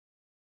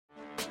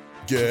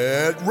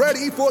Get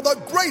ready for the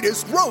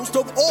greatest roast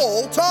of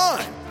all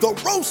time, the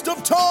Roast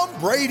of Tom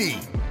Brady,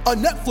 a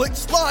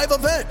Netflix live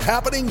event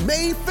happening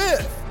May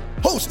 5th.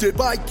 Hosted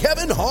by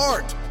Kevin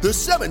Hart, the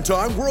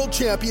 7-time world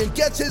champion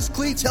gets his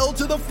cleats held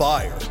to the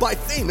fire by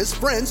famous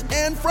friends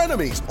and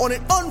frenemies on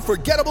an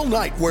unforgettable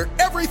night where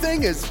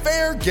everything is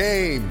fair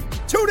game.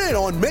 Tune in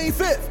on May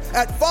 5th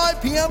at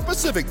 5 p.m.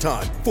 Pacific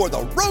time for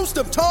the Roast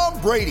of Tom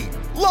Brady,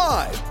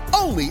 live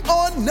only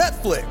on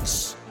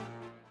Netflix.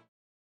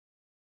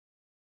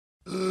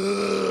 What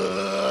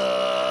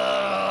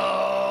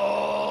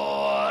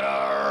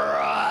a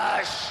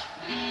rush!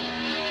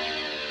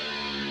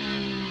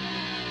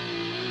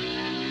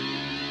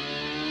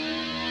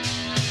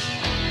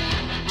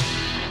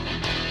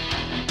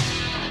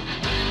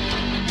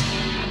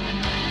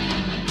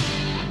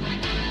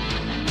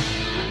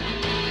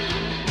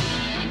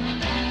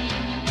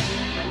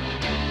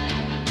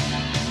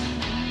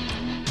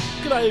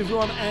 G'day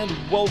everyone and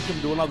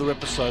welcome to another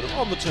episode of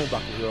On the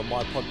Turnbuckle here on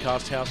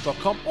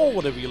mypodcasthouse.com or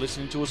whatever you're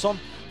listening to us on.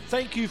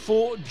 Thank you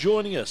for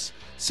joining us.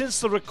 Since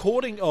the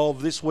recording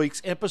of this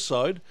week's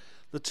episode,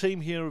 the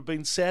team here have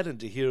been saddened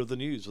to hear of the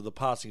news of the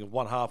passing of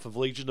one half of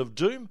Legion of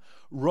Doom,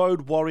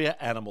 Road Warrior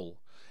Animal.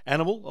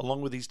 Animal,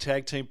 along with his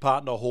tag team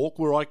partner Hawk,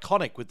 were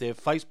iconic with their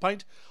face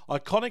paint,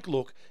 iconic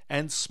look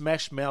and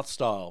smash mouth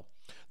style.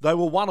 They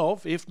were one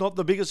of, if not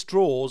the biggest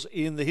draws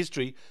in the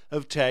history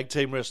of tag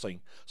team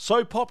wrestling.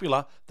 So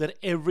popular that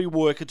every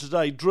worker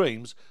today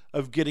dreams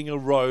of getting a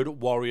Road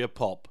Warrior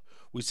pop.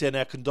 We send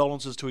our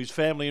condolences to his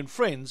family and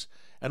friends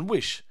and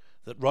wish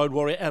that Road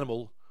Warrior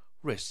Animal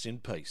rests in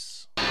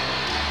peace. The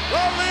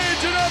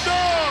Legion of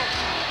Doom!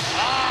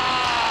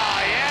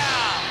 Ah,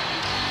 yeah!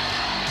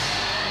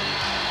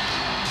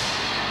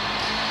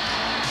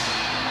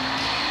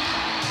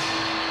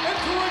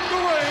 Entering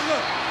the ring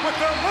with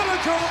their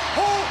manager,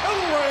 Paul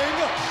Ellering,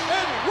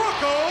 and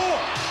Rocco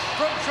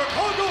from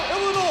Chicago,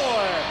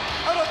 Illinois,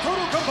 at a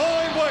total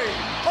combined weight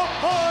of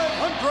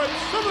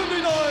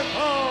 579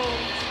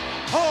 pounds,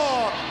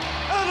 Hawk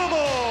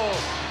Animal,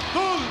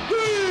 the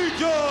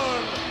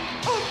Legion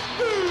of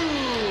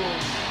Doom!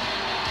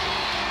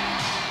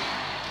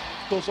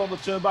 Of course, On the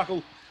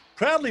Turnbuckle,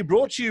 proudly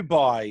brought to you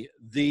by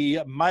the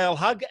Male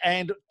Hug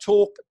and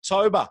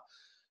Talktober.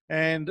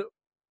 And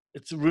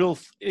it's a real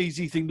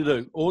easy thing to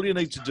do. All you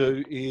need to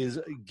do is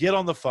get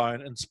on the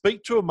phone and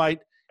speak to a mate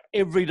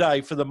every day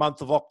for the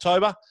month of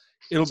October.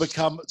 It'll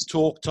become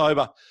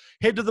Talktober.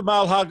 Head to the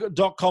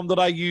mailhug.com.au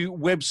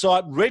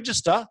website,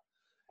 register,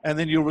 and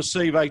then you'll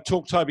receive a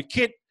Talktober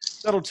kit.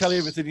 That'll tell you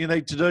everything you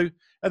need to do.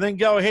 And then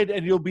go ahead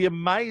and you'll be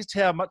amazed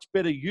how much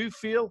better you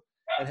feel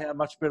and how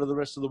much better the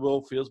rest of the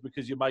world feels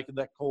because you're making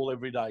that call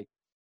every day.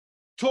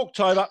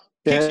 Talktober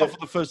kicks off on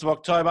the 1st of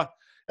October.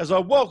 As I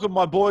welcome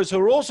my boys who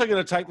are also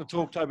going to take the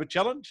Talktober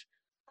challenge,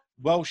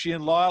 Welshie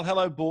and Lyle.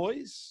 Hello,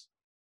 boys.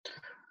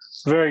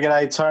 Very good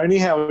day, Tony.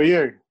 How are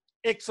you?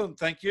 Excellent,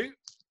 thank you.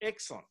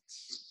 Excellent.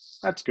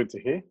 That's good to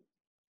hear.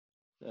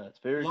 That's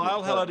very Lyle,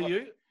 good. hello to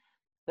you.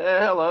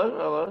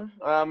 Hello.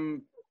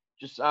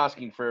 Just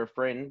asking for a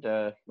friend,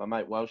 my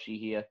mate Welshie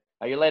here.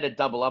 Are you allowed to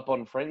double up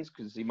on friends?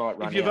 Because he might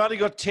run If you've out. only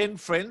got 10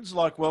 friends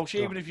like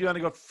Welshie, even if you've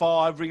only got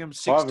 5, ring them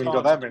 6 times haven't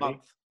got that a many.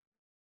 month.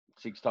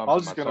 6 times I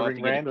was a just month, going so I to have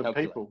ring get a random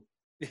calculator. people.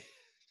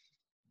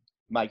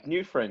 Make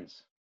new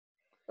friends.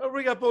 Oh,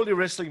 ring up all your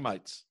wrestling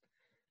mates.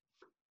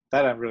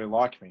 They don't really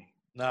like me.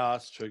 No,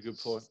 that's true. Good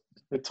point.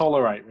 They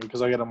tolerate me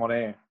because I get them on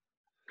air.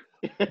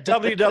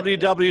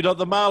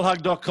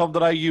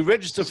 www.themalehug.com.au.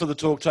 Register for the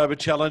Talktober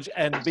challenge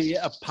and be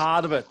a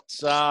part of it.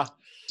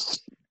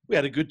 We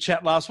had a good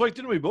chat last week,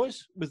 didn't we,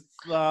 boys? With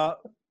The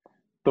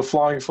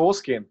flying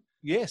foreskin.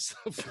 yes,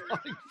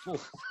 flying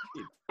foreskin.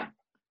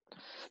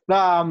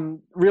 No,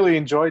 really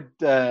enjoyed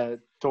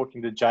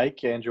talking to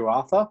Jake, Andrew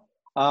Arthur.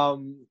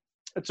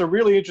 It's a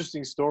really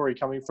interesting story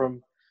coming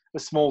from a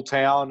small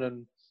town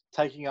and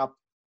taking up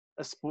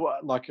a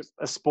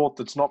sport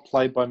that's not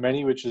played by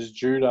many, which is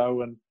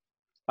judo. And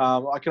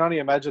I can only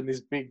imagine this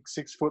big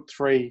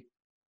 6'3",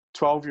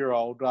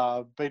 12-year-old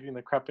beating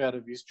the crap out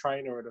of his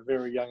trainer at a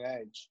very young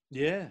age.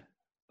 Yeah.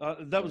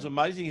 That was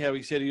amazing how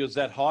he said he was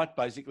that height,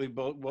 basically,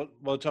 by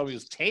the time he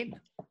was 10.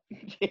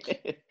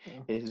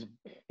 He's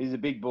a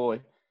big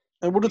boy.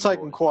 It would have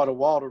taken quite a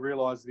while to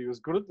realise that he was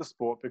good at the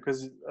sport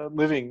because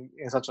living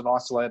in such an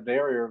isolated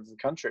area of the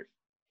country.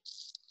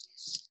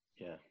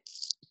 Yeah.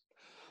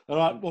 All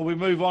right, well, we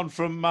move on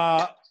from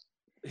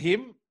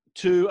him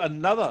to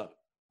another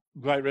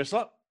great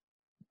wrestler.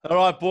 All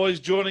right,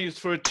 boys, joining us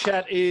for a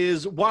chat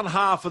is one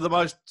half of the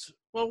most,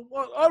 well,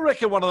 I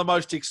reckon one of the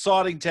most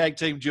exciting tag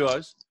team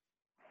duos.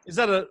 Is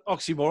that an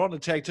oxymoron, a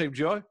tag team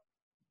duo?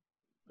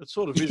 It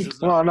sort of is,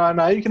 isn't it?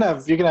 No. You can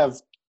have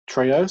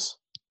trios.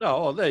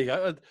 Oh, there you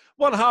go.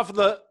 One half of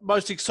the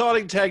most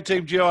exciting tag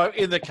team duo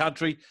in the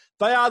country.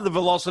 They are the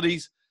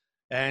Velocities.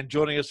 And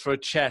joining us for a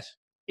chat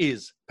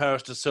is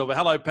Paris De Silva.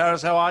 Hello,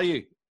 Paris. How are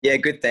you? Yeah,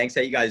 good. Thanks.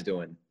 How you guys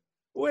doing?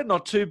 We're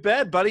not too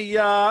bad, buddy.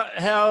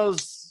 How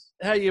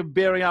are you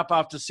bearing up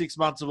after 6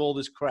 months of all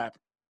this crap?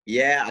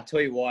 Yeah, I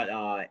tell you what,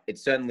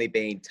 it's certainly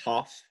been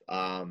tough.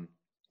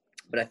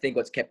 But I think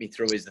what's kept me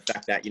through is the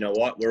fact that, you know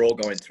what, we're all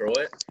going through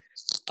it.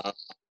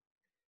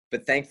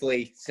 But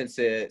thankfully, since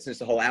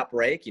the whole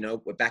outbreak, you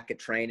know, we're back at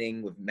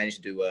training. We've managed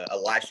to do a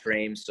live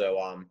stream.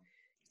 So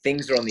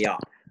things are on the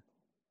up.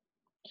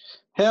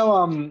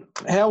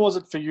 How was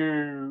it for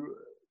you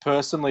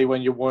personally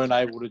when you weren't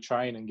able to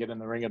train and get in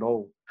the ring at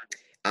all?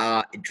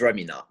 It drove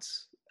me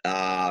nuts.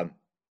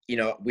 You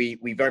know,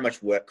 we very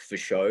much work for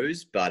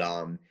shows, but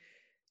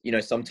you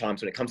know,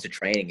 sometimes when it comes to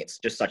training, it's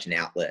just such an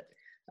outlet.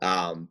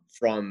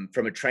 From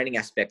a training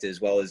aspect as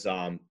well as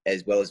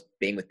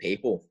being with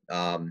people.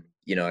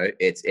 You know,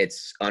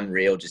 it's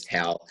unreal just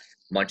how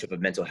much of a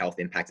mental health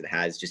impact it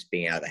has just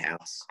being out of the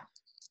house.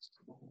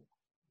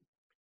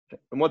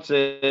 And what's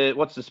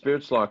the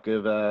spirits like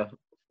of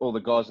all the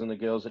guys and the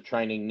girls at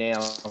training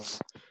now?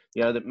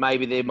 You know, that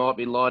maybe there might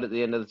be light at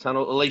the end of the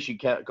tunnel. At least you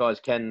guys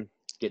can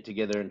get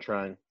together and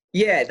train.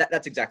 Yeah,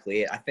 that's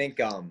exactly it. I think,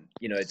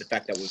 you know, the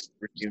fact that we've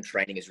resumed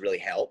training has really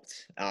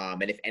helped.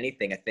 And if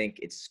anything, I think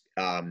it's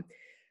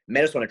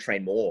made us want to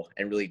train more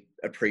and really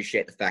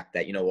appreciate the fact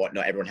that, you know what,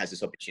 not everyone has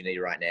this opportunity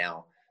right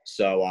now.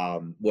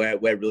 So we're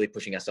really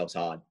pushing ourselves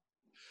hard.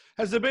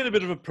 Has there been a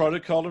bit of a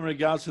protocol in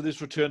regards to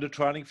this return to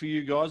training for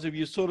you guys? Have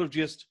you sort of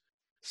just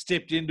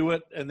stepped into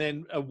it and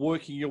then are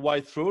working your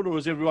way through it? Or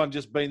has everyone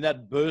just been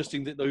that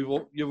bursting that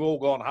you've all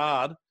gone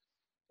hard?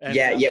 And,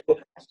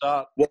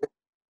 start? Well,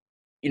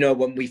 you know,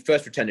 when we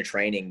first returned to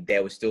training,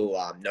 there was still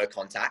no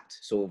contact.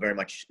 So we're very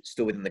much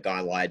still within the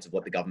guidelines of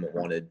what the government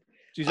wanted.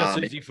 Geez, that's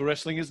easy for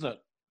wrestling, isn't it?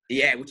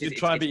 Yeah, which you is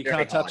try, but you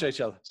can't touch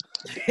each other.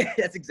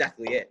 That's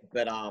exactly it.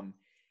 But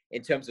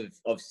in terms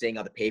of seeing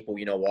other people,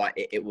 you know what,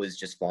 it was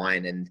just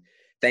fine. And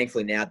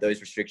thankfully now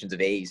those restrictions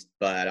have eased.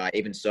 But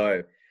even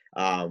so,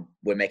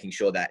 we're making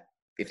sure that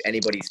if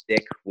anybody's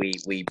sick,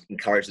 we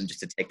encourage them just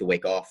to take the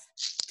week off,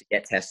 to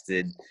get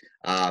tested.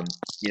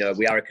 You know,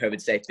 we are a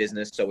COVID-safe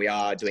business, so we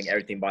are doing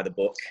everything by the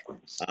book.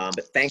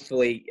 But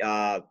thankfully,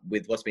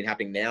 with what's been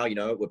happening now, you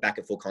know, we're back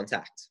at full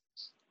contact.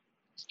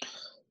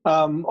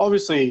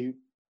 Obviously,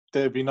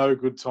 there'd be no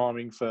good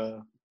timing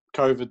for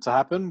COVID to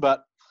happen,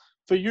 but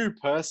for you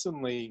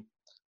personally,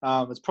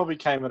 it's probably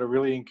came at a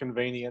really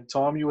inconvenient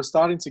time. You were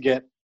starting to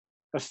get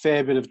a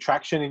fair bit of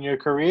traction in your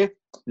career.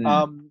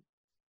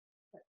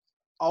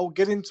 I'll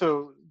get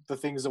into the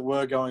things that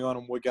were going on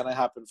and were going to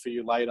happen for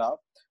you later.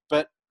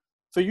 But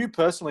for you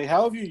personally,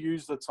 how have you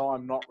used the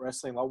time not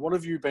wrestling? Like, what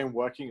have you been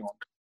working on?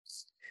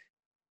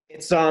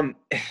 It's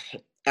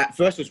at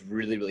first it was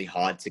really, really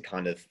hard to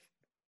kind of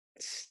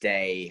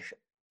stay,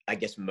 I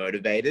guess,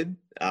 motivated.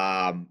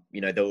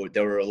 You know,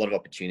 there were a lot of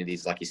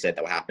opportunities, like you said,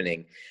 that were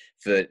happening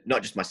for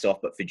not just myself,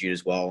 but for Jude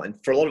as well,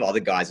 and for a lot of other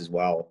guys as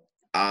well.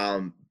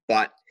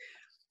 But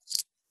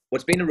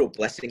what's been a real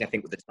blessing, I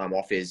think, with the time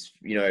off is,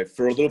 you know,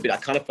 for a little bit, I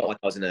kind of felt like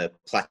I was in a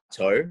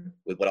plateau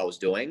with what I was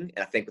doing. And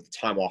I think with the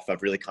time off,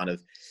 I've really kind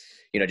of,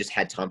 you know, just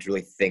had time to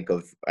really think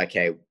of,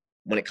 okay,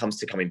 when it comes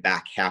to coming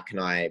back, how can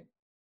I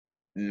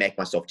make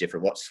myself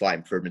different? What slight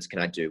improvements can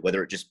I do?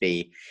 Whether it just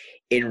be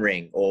in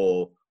ring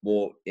or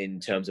more in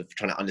terms of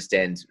trying to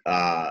understand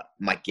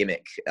my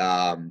gimmick,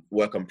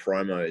 work on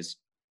promos.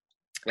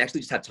 I actually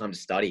just had time to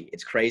study.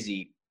 It's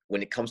crazy.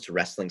 When it comes to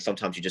wrestling,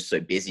 sometimes you're just so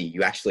busy.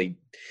 You actually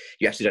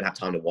don't have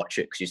time to watch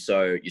it because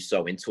you're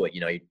so into it.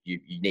 You know, you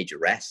need your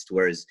rest.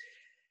 Whereas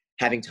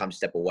having time to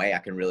step away, I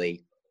can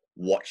really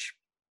watch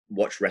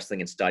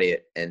wrestling and study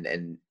it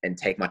and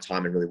take my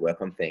time and really work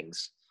on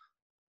things.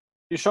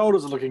 Your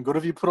shoulders are looking good.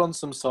 Have you put on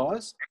some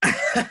size?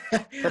 I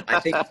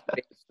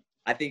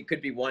think it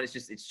could be one.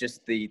 It's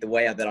just the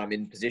way that I'm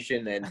in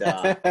position, and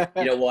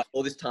you know what?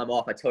 All this time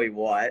off, I tell you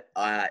what,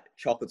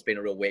 chocolate's been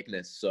a real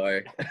weakness. So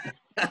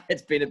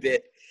it's been a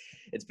bit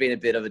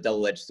of a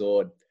double-edged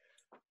sword.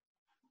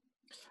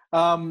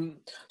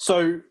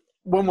 So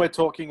when we're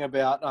talking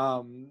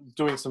about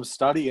doing some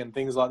study and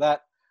things like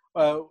that,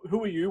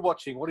 who are you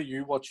watching? What are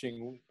you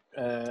watching?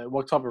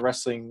 What type of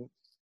wrestling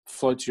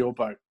floats your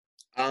boat?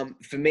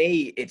 For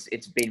me,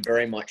 it's been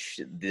very much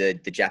the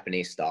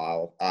Japanese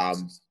style.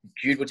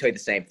 Jude will tell you the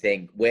same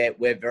thing.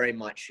 We're very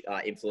much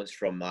influenced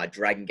from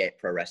Dragon Gate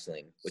Pro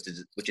Wrestling,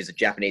 which is a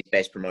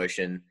Japanese-based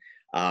promotion.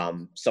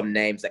 Some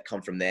names that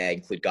come from there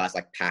include guys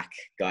like Pac,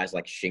 guys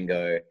like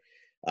Shingo,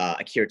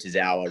 Akira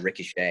Tozawa,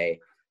 Ricochet.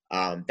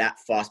 That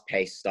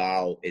fast-paced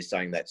style is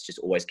something that's just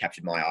always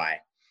captured my eye.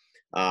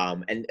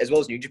 And as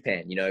well as New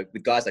Japan, you know,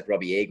 with guys like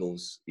Robbie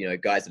Eagles, you know,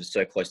 guys that are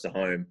so close to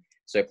home,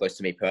 so close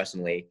to me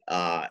personally,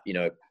 you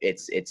know,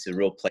 it's a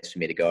real place for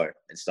me to go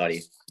and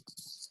study.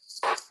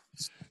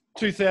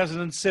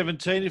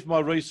 2017, if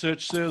my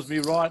research serves me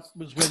right,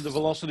 was when the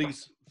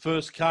Velocities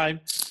first came.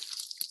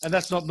 And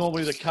that's not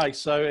normally the case.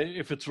 So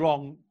if it's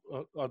wrong,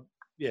 No,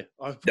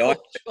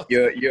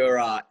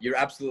 you're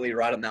absolutely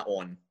right on that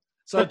one.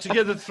 So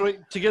together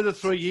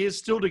 3 years,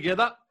 still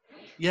together.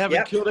 You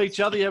haven't killed each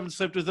other. You haven't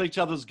slept with each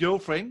other's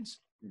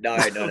girlfriends. No.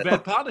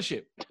 Bad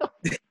partnership.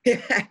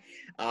 You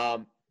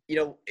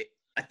know,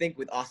 I think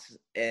with us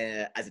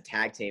as a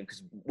tag team,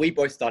 because we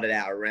both started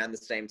out around the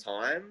same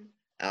time,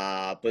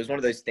 but it was one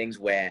of those things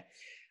where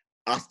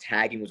us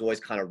tagging was always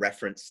kind of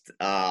referenced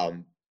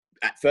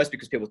at first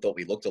because people thought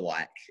we looked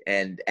alike,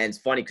 and it's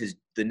funny because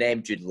the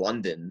name Jude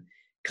London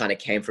kind of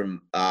came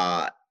from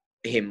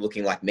him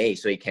looking like me,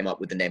 so he came up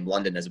with the name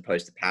London as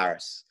opposed to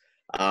Paris.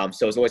 So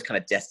it was always kind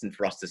of destined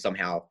for us to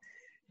somehow,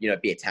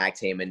 be a tag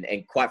team, and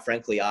quite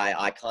frankly,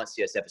 I can't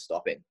see us ever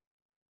stopping.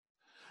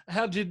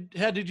 How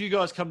did you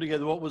guys come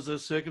together? What was the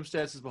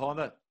circumstances behind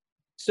that?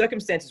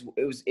 Circumstances,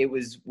 it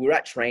was we were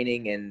at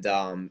training,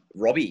 and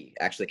Robbie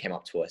actually came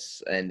up to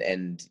us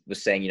and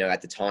was saying,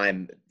 at the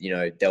time,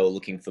 they were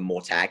looking for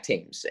more tag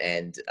teams,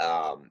 and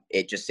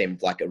it just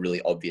seemed like a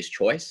really obvious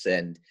choice.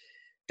 And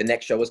the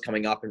next show was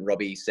coming up, and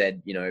Robbie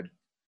said,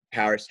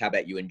 Paris, how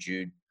about you and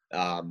Jude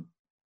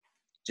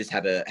just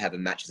have a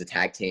match as a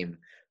tag team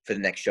for the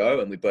next show?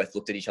 And we both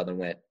looked at each other and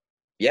went,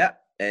 yeah,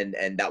 and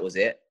that was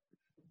it.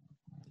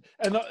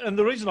 And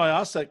the reason I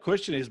asked that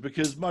question is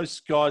because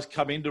most guys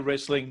come into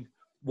wrestling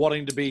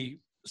wanting to be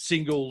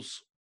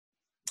singles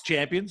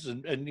champions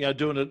and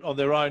doing it on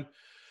their own.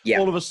 Yeah.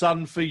 All of a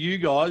sudden, for you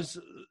guys,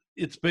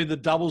 it's been the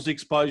doubles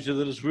exposure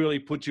that has really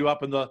put you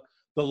up in the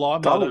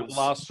limelight over the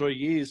last 3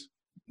 years.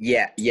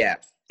 Yeah.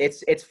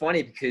 It's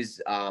funny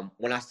because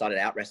when I started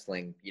out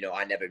wrestling,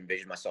 I never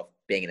envisioned myself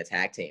being in a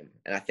tag team.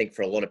 And I think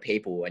for a lot of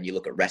people, when you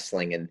look at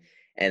wrestling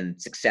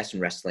and success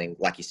in wrestling,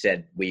 like you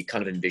said, we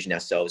kind of envision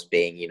ourselves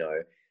being,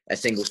 a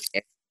singles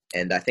champion.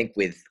 And I think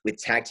with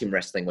tag team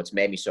wrestling, what's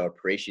made me so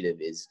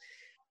appreciative is,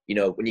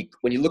 when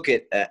you look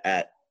at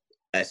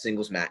a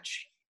singles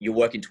match, you're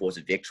working towards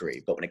a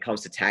victory. But when it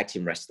comes to tag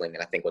team wrestling,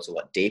 and I think what's a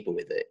lot deeper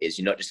with it is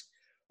you're not just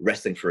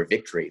wrestling for a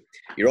victory,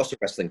 you're also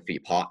wrestling for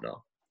your partner.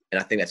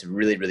 And I think that's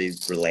really, really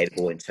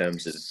relatable in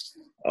terms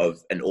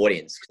of an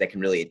audience, because they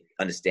can really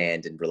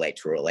understand and relate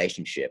to a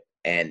relationship.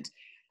 And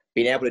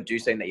being able to do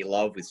something that you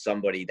love with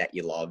somebody that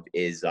you love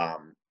is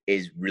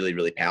really,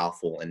 really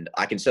powerful. And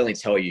I can certainly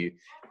tell you,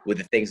 with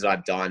the things that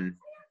I've done,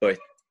 both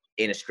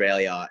in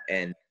Australia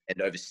and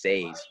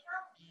overseas,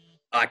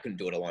 I couldn't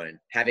do it alone.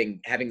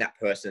 Having that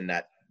person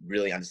that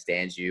really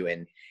understands you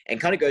and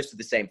kind of goes through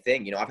the same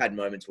thing. I've had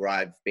moments where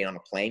I've been on a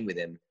plane with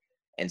him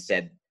and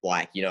said,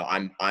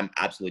 I'm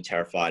absolutely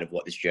terrified of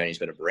what this journey is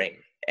going to bring.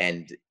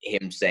 And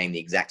him saying the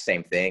exact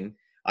same thing.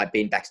 I've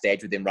been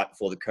backstage with him right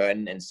before the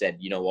curtain and said,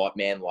 you know what,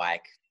 man,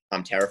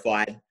 I'm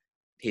terrified.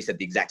 He said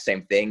the exact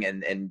same thing.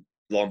 And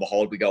lo and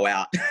behold, we go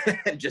out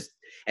and just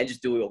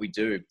do what we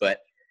do. But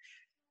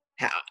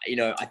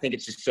I think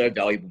it's just so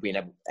valuable being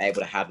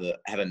able to have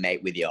a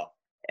mate with you,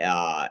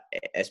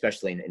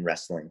 especially in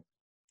wrestling.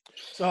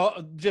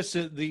 So just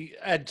the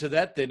add to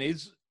that then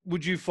is,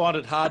 would you find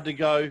it hard to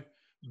go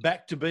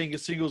back to being a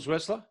singles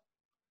wrestler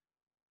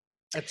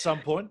at some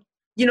point?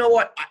 You know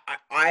what?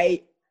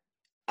 I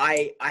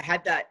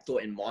had that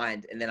thought in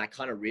mind, and then I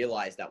kind of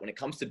realized that when it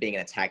comes to being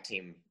in a tag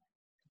team,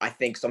 I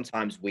think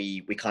sometimes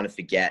we kind of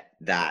forget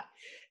that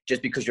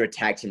just because you're a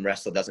tag team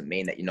wrestler doesn't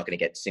mean that you're not going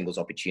to get singles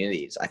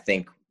opportunities. I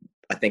think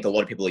a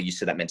lot of people are used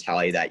to that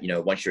mentality that,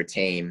 once you're a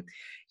team,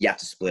 you have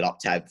to split up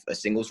to have a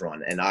singles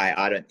run. And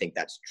I don't think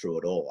that's true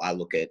at all. I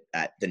look at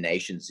the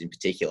nations in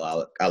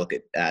particular. I look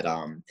at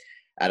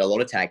a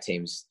lot of tag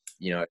teams,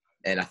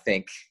 and I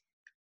think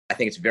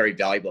it's very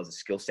valuable as a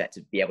skill set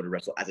to be able to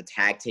wrestle as a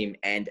tag team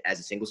and as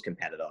a singles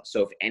competitor.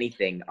 So if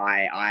anything,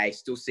 I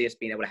still see us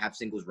being able to have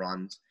singles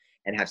runs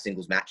and have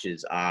singles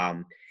matches.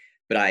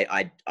 But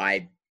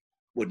I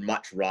would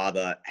much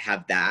rather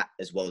have that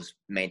as well as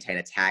maintain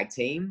a tag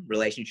team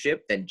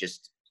relationship than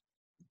just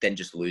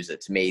lose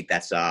it. To me,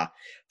 that's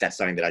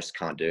something that I just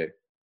can't do.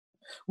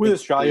 With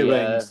Australia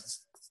being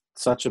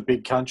such a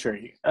big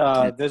country,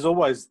 there's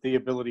always the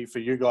ability for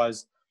you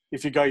guys,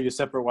 if you go your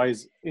separate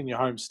ways in your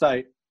home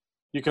state,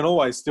 you can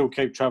always still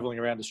keep traveling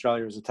around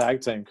Australia as a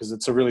tag team because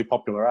it's a really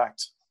popular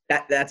act.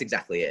 That's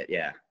exactly it,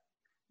 yeah.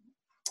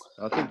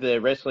 I think the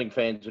wrestling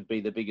fans would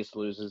be the biggest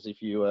losers if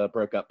you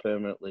broke up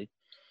permanently.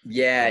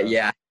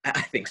 Yeah,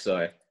 I think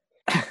so.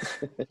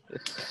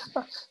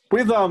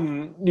 With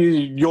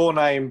your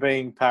name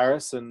being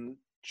Paris and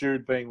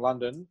Jude being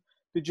London,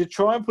 did you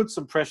try and put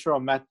some pressure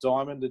on Matt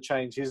Diamond to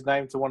change his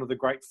name to one of the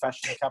great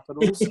fashion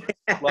capitals,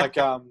 like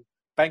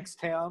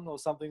Bankstown or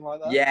something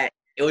like that? Yeah,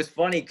 it was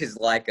funny because,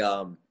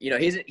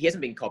 he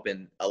hasn't been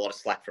copping a lot of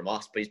slack from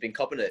us, but he's been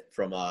copping it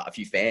from a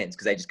few fans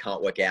because they just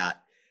can't work out,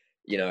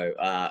 you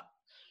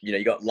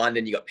got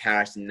London, you got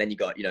Paris, and then you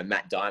got,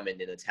 Matt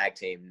Diamond in a tag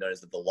team known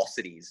as the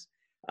Velocities.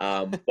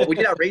 But we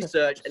did our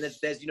research, and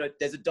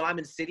there's a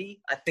Diamond City,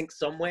 I think,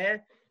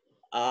 somewhere.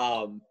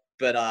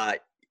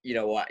 But you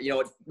know what,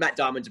 Matt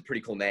Diamond's a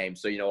pretty cool name,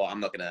 so you know what, I'm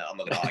not gonna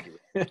argue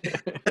with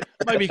it.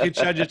 Maybe you could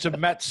change it to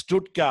Matt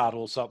Stuttgart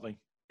or something.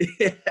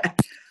 Yeah.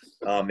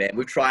 Oh man,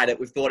 we've tried it,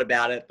 we've thought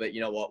about it, but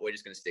you know what, we're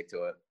just gonna stick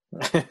to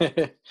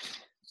it.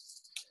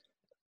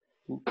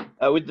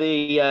 With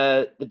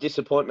the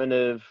disappointment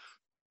of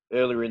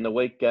earlier in the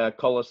week,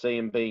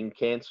 Coliseum being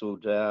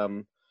cancelled,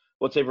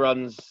 what's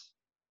everyone's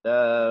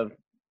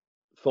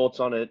thoughts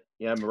on it?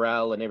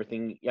 Morale and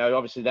everything.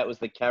 Obviously that was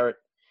the carrot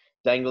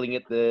dangling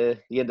at the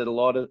end of the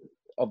light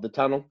of the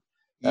tunnel.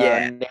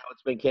 Yeah. Now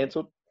it's been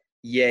cancelled.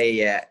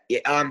 Yeah.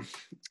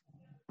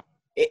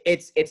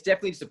 it's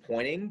definitely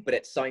disappointing, but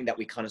it's something that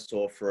we kind of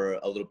saw for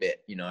a little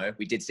bit.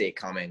 We did see it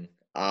coming.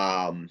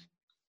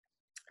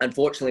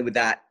 Unfortunately, with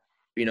that,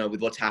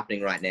 with what's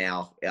happening right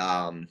now,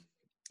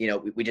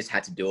 we just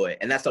had to do it.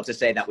 And that's not to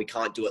say that we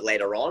can't do it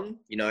later on.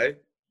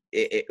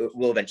 It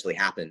will eventually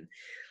happen.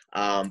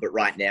 But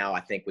right now,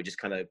 I think we're just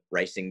kind of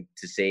racing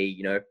to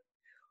see,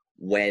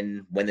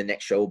 when the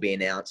next show will be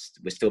announced.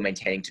 We're still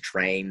maintaining to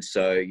train.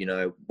 So,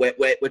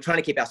 we're trying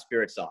to keep our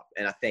spirits up.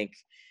 And I think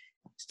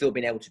still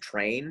being able to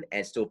train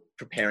and still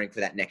preparing for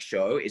that next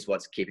show is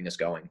what's keeping us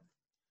going.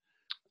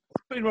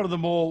 It's been one of the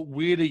more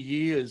weirder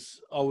years,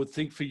 I would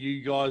think, for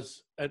you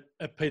guys at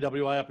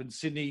PWA up in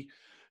Sydney.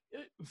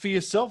 For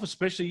yourself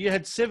especially, you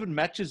had 7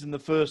 matches in the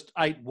first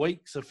 8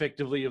 weeks,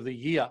 effectively, of the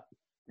year.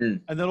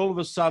 And then all of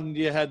a sudden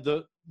you had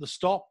the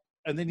stop,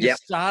 and then you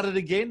started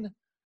again,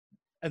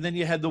 and then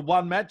you had the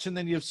 1 match, and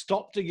then you've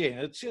stopped again.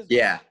 It's just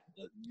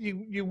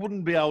you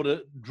wouldn't be able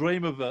to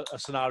dream of a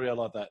scenario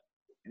like that.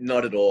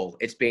 Not at all.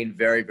 It's been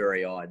very,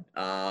 very odd.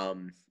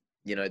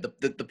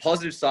 The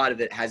positive side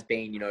of it has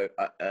been,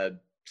 a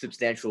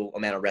substantial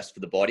amount of rest for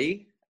the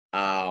body.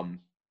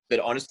 But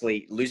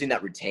honestly, losing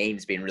that routine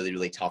has been really,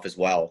 really tough as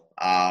well.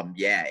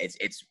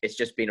 It's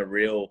just been a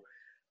real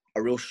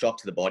shock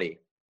to the body.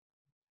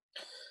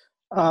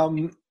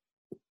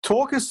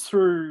 Talk us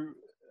through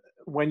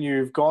when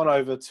you've gone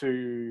over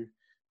to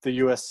the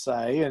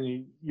USA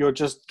and you're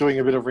just doing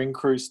a bit of ring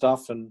crew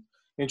stuff and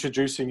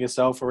introducing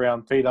yourself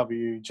around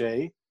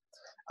PWG.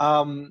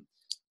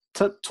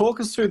 Talk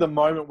us through the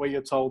moment where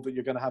you're told that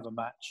you're going to have a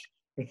match.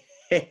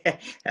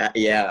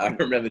 I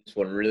remember this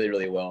one really,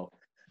 really well.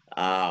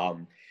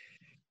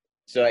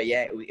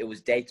 It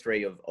was day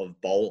 3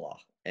 of Bowler,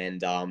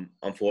 and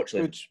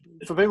unfortunately, which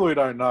for people who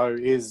don't know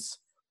is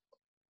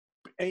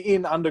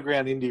in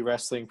underground indie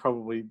wrestling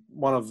probably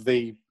one of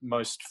the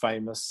most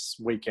famous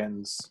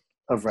weekends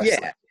of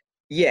wrestling.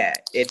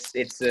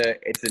 It's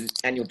an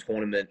annual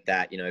tournament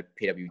that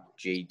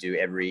PWG do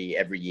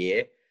every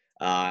year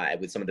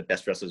with some of the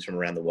best wrestlers from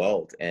around the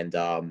world, and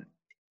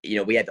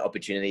we had the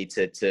opportunity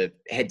to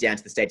head down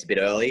to the States a bit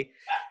early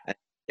and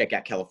check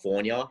out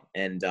California,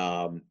 and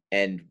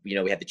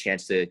we had the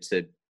chance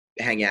to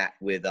hang out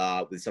with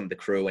some of the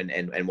crew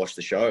and watch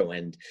the show,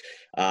 and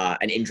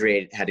an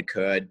injury had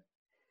occurred.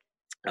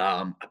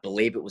 I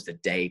believe it was the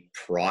day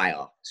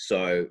prior.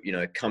 So,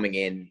 coming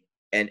in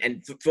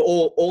and for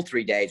all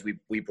 3 days,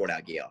 we brought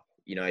our gear.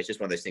 It's just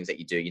one of those things that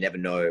you do. You never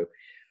know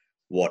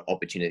what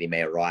opportunity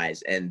may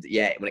arise. And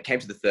when it came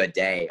to the 3rd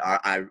day,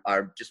 I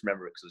just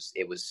remember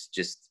it was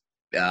just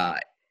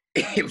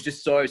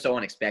so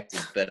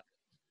unexpected. But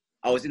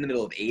I was in the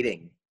middle of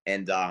eating,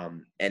 and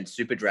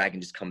Super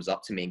Dragon just comes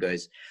up to me and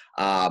goes,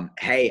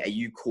 "Hey, are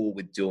you cool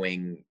with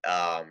doing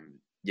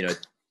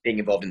being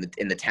involved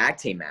in the tag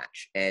team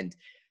match?" And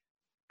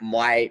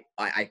I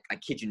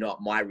kid you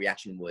not, my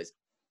reaction was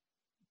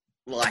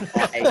like,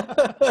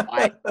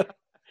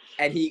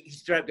 and he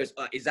straight up goes,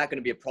 "Is that going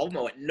to be a problem?"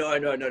 I went, "No,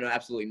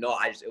 absolutely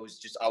not." I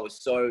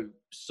was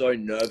so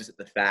nervous at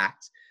the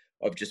fact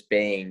of just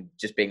being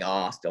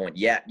asked. I went,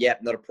 "Yeah,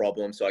 not a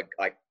problem." So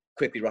I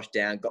quickly rushed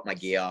down, got my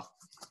gear,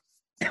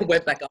 and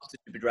went back up to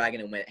Super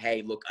Dragon and went,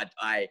 "Hey, look,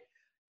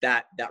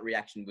 that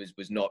reaction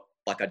was not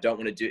like I don't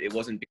want to do. It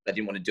wasn't because I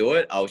didn't want to do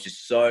it. I was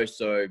just so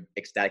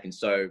ecstatic and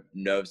so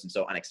nervous and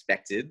so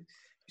unexpected.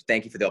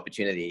 Thank you for the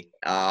opportunity."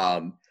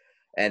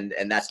 And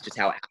that's just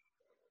how it happened.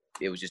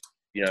 It was just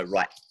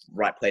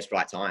right place,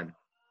 right time.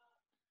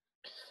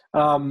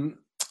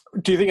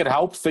 Do you think it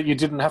helps that you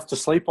didn't have to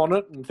sleep on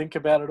it and think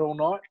about it all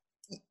night?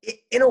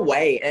 In a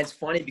way, and it's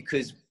funny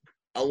because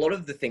a lot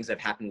of the things that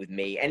have happened with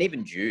me and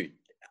even Jude,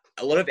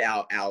 a lot of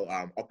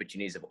our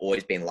opportunities have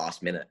always been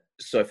last minute.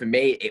 So for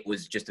me, it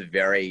was just a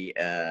very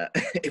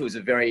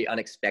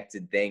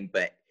unexpected thing.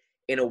 But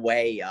in a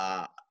way,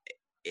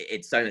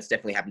 it's something that's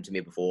definitely happened to me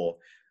before.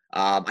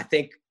 I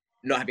think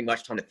not having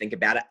much time to think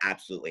about it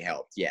absolutely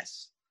helped.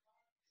 Yes.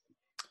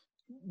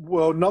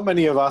 Well, not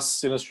many of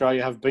us in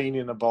Australia have been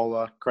in a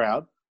Bowler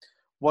crowd.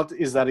 What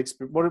is that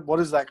what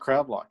is that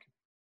crowd like?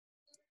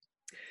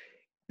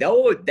 They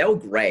were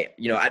great.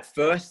 At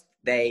first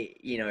they,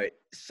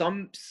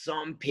 some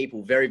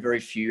people, very, very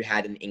few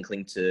had an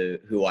inkling to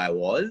who I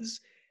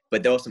was,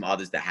 but there were some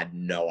others that had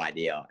no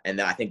idea. And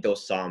I think there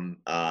was some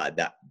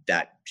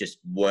that just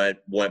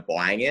weren't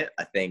buying it.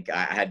 I think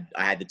I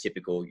had the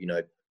typical,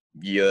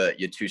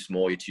 you're too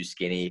small, you're too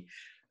skinny.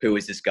 Who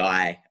is this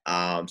guy?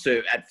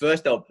 So at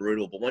first they were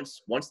brutal, but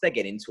once they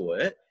get into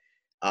it,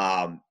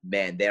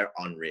 man, they're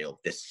unreal.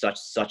 They're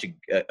such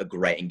a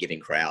great and giving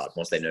crowd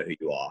once they know who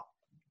you are.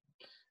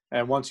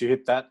 And once you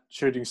hit that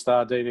shooting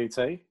star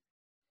DDT?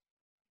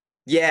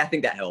 Yeah, I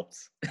think that helped.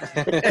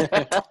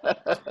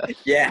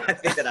 Yeah, I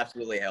think that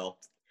absolutely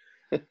helped.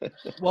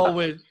 While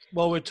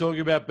we're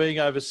talking about being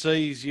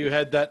overseas, you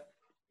had that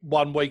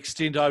 1 week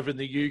stint over in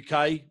the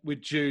UK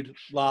with Jude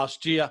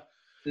last year.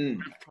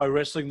 Pro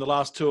wrestling, the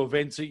last 2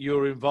 events that you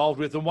were involved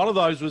with, and one of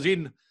those was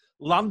in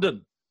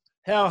London.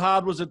 How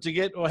hard was it to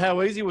get, or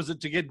how easy was it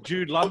to get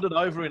Jude London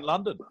over in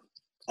London?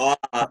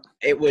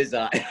 It was.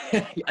 I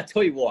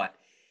tell you what,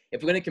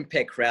 if we're going to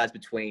compare crowds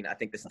between, I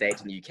think, the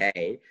States and the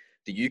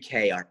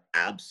UK are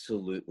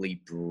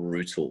absolutely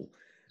brutal.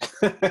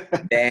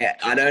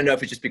 I don't know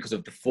if it's just because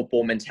of the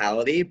football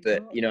mentality,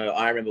 but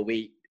I remember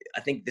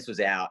I think it was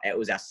our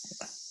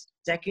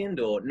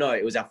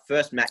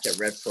first match at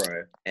Rev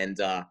Pro, and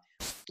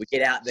we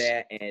get out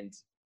there and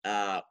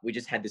we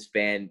just had this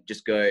fan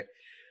just go,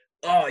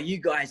 "Oh, you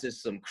guys are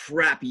some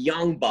crap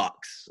young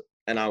bucks,"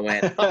 and I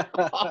went,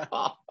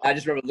 I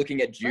just remember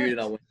looking at Jude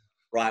and I went,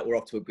 right, we're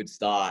off to a good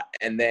start,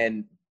 and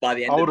then by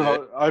the end I would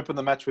have opened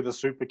the match with a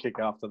super kick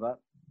after that.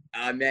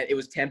 Man, it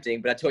was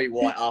tempting, but I tell you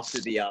what, after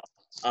the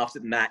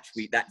match,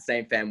 that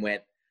same fan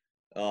went,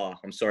 "Oh,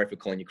 I'm sorry for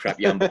calling you crap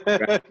young bucks."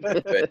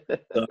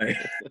 So,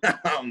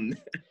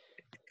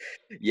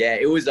 yeah,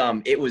 it was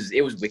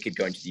wicked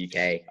going to the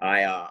UK.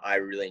 I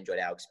really enjoyed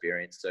our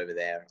experience over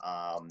there.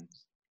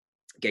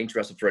 Getting to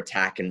wrestle for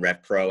Attack and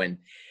Rev Pro and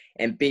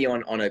be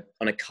on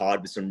a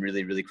card with some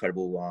really, really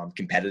credible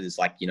competitors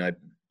like,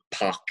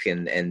 Puck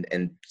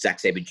and Zack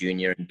Sabre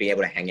Jr. and be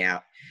able to hang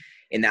out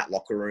in that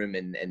locker room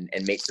and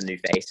meet some new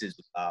faces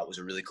was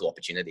a really cool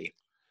opportunity.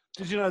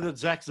 Did you know that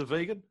Zach's a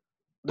vegan?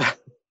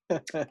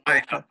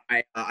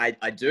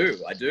 I do,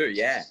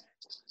 yeah.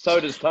 So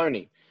does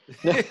Tony.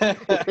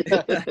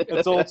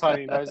 That's all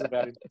Tony knows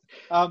about him.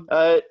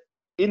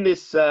 In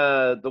this,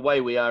 the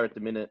way we are at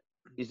the minute,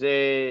 is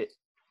there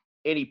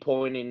any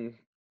point in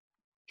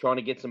trying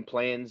to get some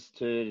plans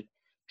to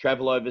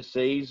travel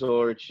overseas,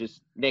 or it's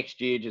just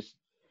next year, just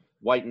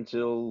wait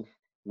until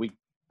the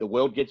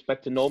world gets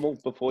back to normal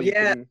before you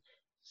can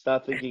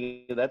start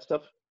thinking of that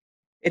stuff?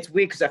 It's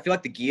weird because I feel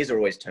like the gears are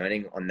always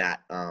turning on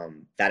that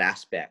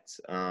aspect.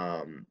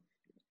 I'm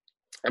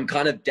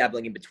kind of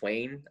dabbling in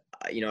between.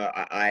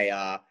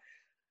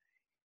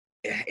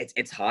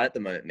 It's hard at the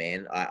moment,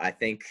 man. I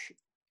think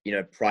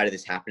prior to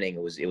this happening,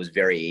 it was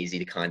very easy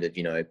to kind of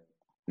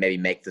maybe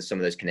make some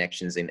of those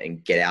connections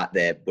and get out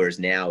there. Whereas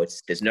now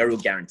there's no real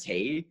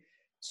guarantee.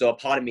 So a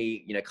part of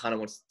me, kind of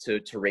wants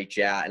to reach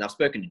out, and I've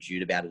spoken to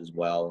Jude about it as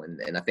well.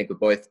 And I think we're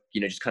both,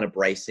 just kind of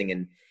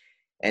bracing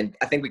and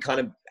I think we kind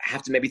of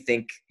have to maybe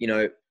think,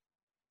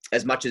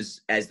 as much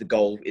as the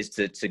goal is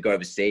to go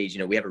overseas,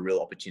 we have a real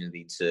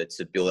opportunity to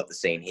build up the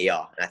scene here.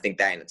 And I think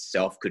that in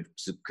itself could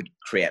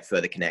create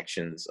further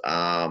connections.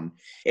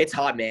 It's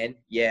hard, man.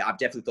 Yeah, I've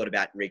definitely thought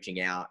about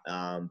reaching out.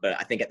 But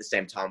I think at the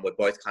same time, we're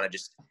both kind of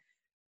just,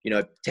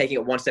 taking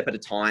it one step at a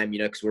time,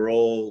 because we're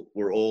all,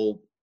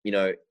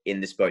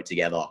 in this boat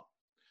together.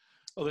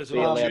 Well, there's Be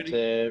allowed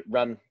to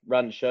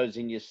run shows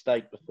in your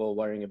state before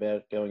worrying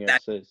about going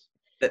overseas.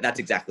 That's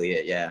exactly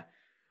it. Yeah.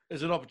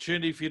 There's an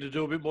opportunity for you to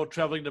do a bit more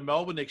travelling to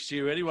Melbourne next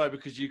year anyway,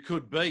 because you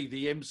could be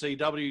the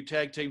MCW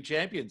Tag Team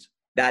Champions.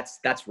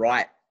 That's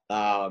right.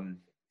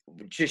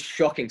 Just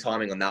shocking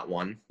timing on that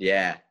one.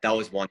 Yeah, that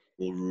was one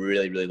we're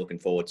really, really looking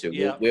forward to.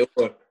 Yeah. We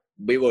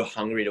were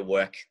hungry to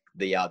work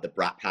the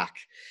Brat Pack,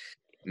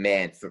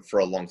 man, for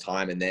a long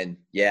time, and then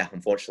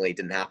unfortunately, it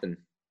didn't happen.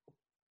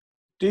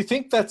 Do you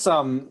think that's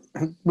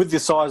with the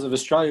size of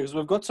Australia, because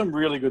we've got some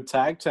really good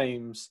tag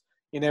teams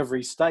in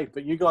every state,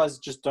 but you guys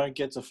just don't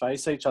get to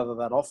face each other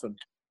that often?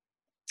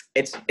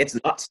 It's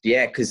nuts,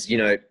 yeah, because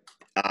there's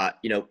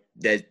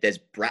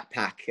Brat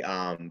Pack,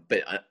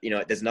 but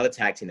there's another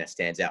tag team that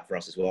stands out for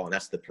us as well, and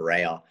that's the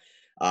Pereira.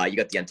 You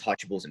got the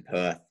Untouchables in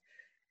Perth.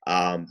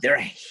 There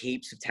are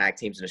heaps of tag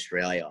teams in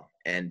Australia,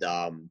 and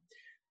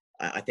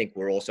I think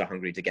we're also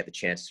hungry to get the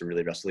chance to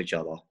really wrestle each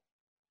other.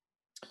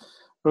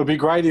 It would be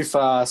great if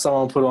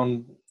someone put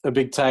on a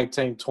big tag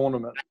team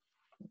tournament.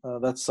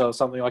 That's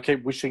something I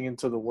keep wishing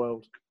into the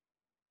world.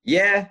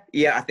 Yeah.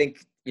 I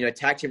think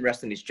tag team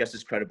wrestling is just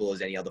as credible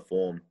as any other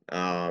form,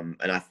 and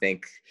I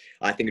think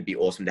it'd be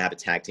awesome to have a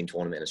tag team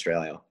tournament in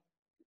Australia.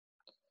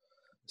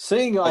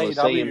 Seeing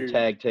AEW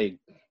tag team.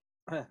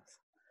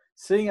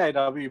 Seeing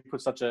AEW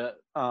put such a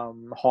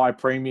high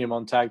premium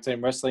on tag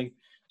team wrestling,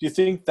 do you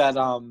think that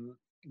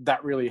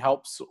that really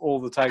helps all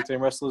the tag team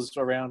wrestlers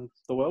around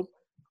the world?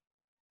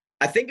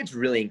 I think it's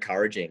really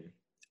encouraging,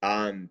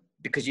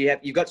 because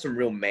you've got some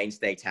real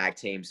mainstay tag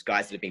teams,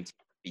 guys that have been for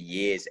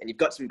years, and you've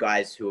got some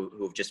guys who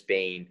have just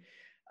been,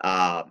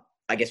 I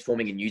guess,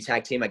 forming a new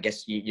tag team. I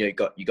guess you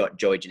got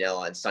Joey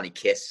Janela and Sonny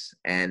Kiss,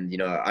 and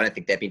I don't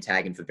think they've been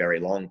tagging for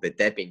very long, but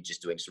they've been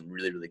just doing some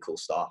really, really cool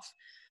stuff.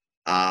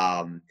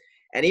 And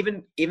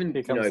even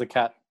here comes the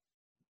cat.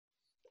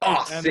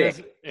 Oh, and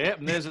sick!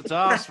 And there's its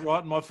ass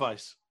right in my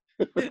face.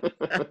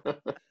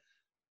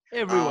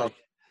 Every week.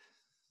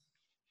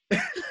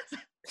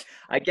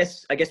 I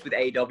guess with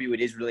AEW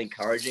it is really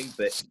encouraging,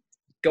 but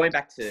going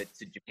back to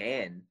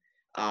Japan,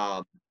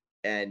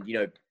 and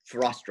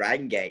for us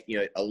Dragon Gate,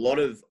 a lot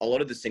of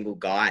the single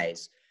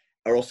guys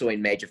are also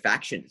in major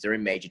factions. They're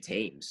in major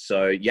teams,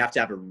 so you have to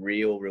have a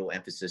real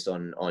emphasis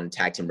on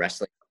tag team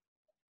wrestling.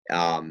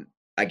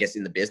 I guess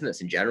in the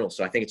business in general.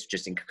 So I think it's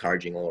just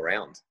encouraging all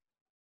around.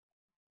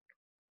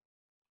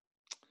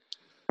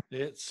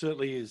 Yeah, it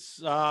certainly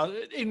is.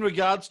 In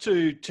regards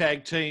to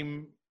tag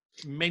team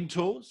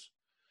mentors,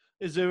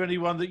 is there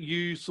anyone that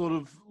you sort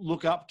of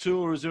look up to,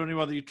 or is there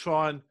anyone that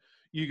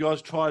you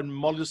guys try and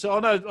model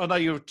yourself? I know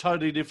you're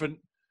totally different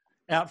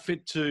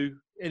outfit to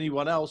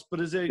anyone else, but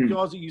is there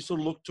guys that you sort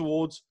of look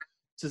towards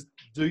to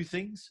do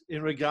things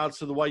in regards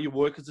to the way you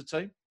work as a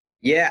team?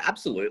 Yeah,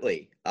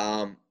 absolutely.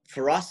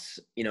 For us,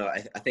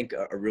 I think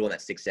a real one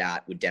that sticks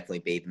out would definitely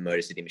be the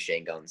Motor City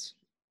Machine Guns.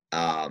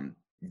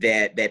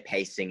 Their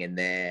pacing and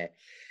their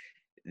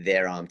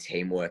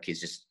teamwork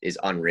is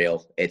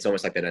unreal. It's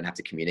almost like they don't have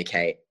to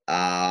communicate.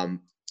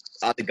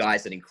 Other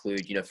guys that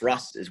include, for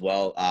us as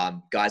well,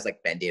 guys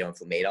like Bandito and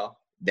Flamita,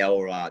 they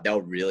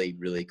were really,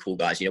 really cool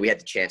guys. We had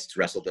the chance to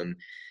wrestle them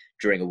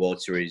during a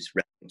World Series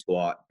wrestling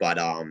tour, but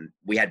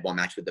we had one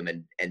match with them,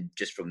 and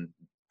just from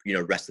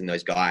wrestling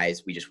those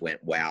guys, we just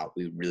went, wow,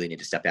 we really need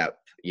to step out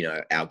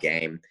our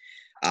game.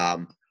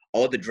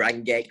 All of the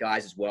Dragon Gate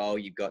guys as well.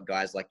 You've got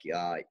guys like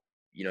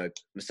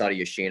Masato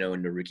Yoshino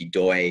and Naruki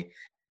Doi,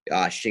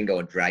 Shingo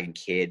and Dragon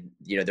Kid.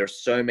 There are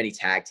so many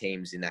tag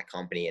teams in that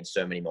company and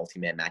so many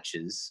multi-man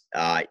matches.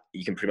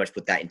 You can pretty much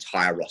put that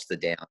entire roster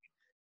down.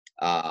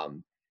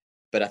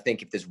 But I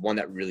think if there's one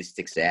that really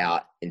sticks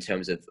out in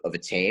terms of a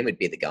team, it'd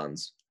be the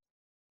Guns.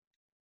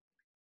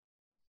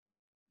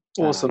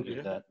 Awesome.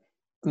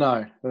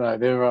 No,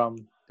 they're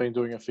been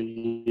doing it for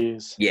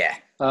years. Yeah.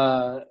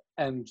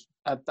 And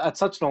at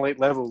such an elite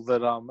level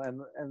that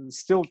and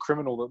still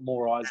criminal that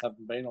more eyes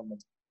haven't been on them.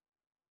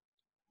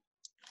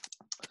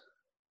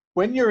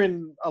 When you're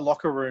in a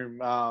locker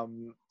room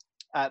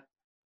at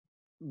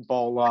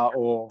Bowler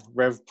or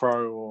Rev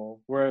Pro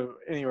or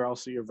anywhere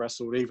else that you've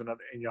wrestled, even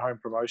in your home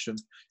promotion,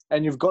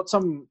 and you've got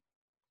some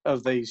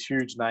of these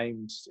huge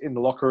names in the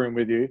locker room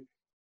with you,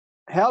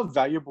 how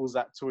valuable is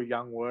that to a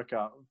young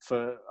worker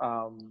for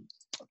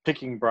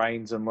picking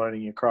brains and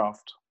learning your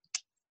craft?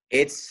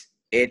 It's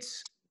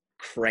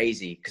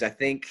crazy because I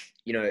think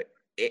it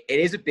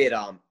is a bit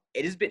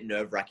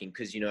nerve-wracking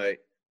because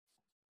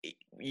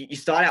you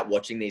start out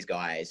watching these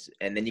guys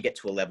and then you get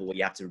to a level where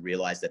you have to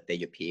realize that they're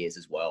your peers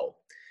as well.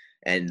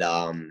 And,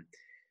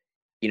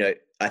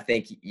 I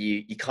think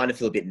you kind of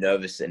feel a bit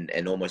nervous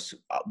and almost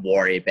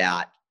worry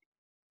about,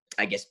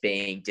 I guess,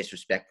 being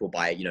disrespectful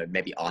by,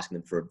 maybe asking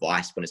them for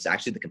advice when it's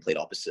actually the complete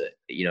opposite.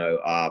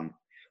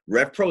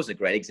 Rev Pro is a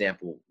great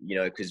example,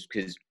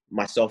 because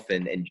myself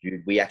and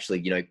Jude, we actually,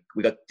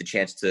 we got the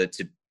chance to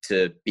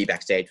be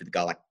backstage with a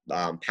guy like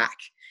Pac,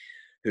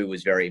 who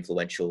was very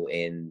influential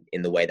in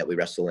the way that we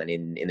wrestle and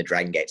in the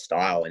Dragon Gate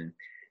style. And,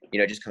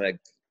 just kind of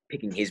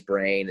picking his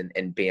brain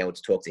and being able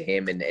to talk to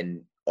him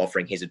and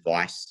offering his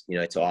advice,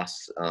 to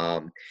us,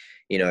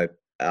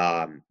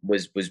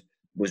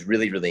 was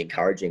really, really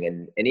encouraging.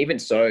 And even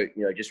so,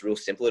 just real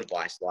simple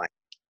advice. Like,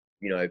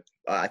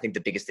 I think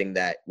the biggest thing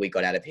that we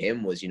got out of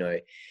him was,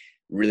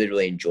 really,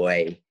 really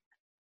enjoy,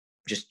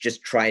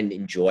 just try and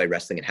enjoy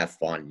wrestling and have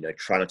fun,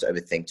 try not to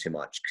overthink too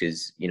much.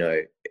 Cause,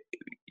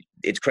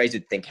 it's crazy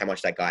to think how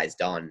much that guy has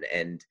done,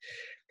 and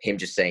him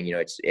just saying,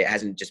 it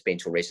hasn't just been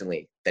till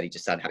recently that he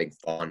just started having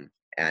fun,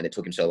 and it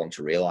took him so long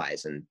to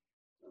realize. And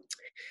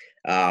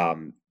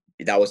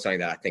that was something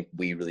that I think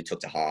we really took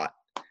to heart.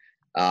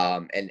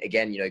 And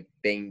again,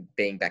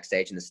 being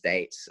backstage in the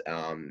States,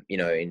 in a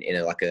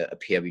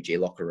PWG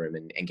locker room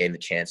and getting the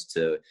chance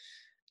to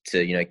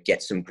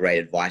get some great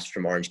advice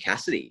from Orange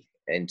Cassidy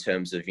in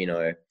terms of,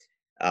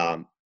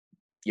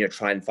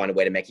 try and find a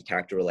way to make your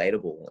character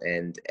relatable,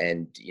 and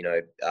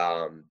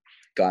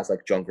guys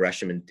like John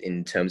Gresham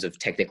in terms of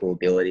technical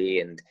ability,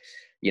 and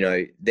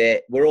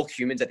we're all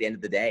humans at the end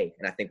of the day,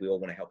 and I think we all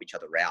want to help each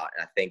other out.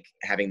 And I think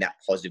having that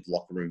positive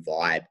locker room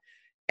vibe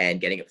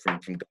and getting it from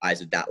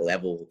guys at that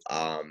level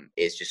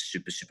is just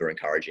super, super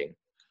encouraging.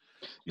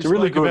 It's a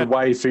really good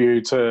way for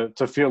you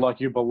to feel like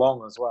you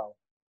belong as well.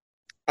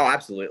 Oh,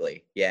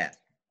 absolutely. Yeah.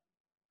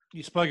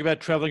 You spoke about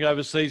travelling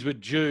overseas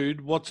with Jude.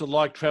 What's it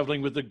like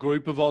travelling with a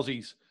group of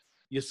Aussies?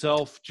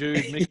 Yourself,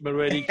 Jude, Mick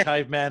Moretti,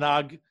 Caveman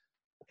Ugg,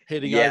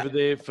 heading over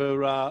there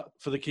for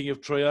the King of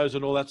Trios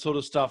and all that sort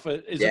of stuff.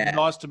 Is it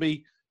nice to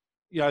be,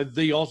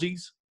 the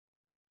Aussies?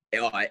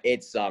 Oh,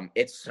 it's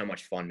so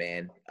much fun,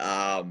 man.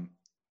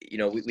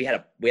 We had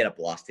a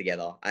blast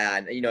together,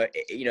 and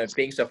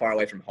being so far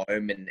away from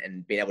home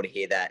and being able to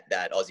hear that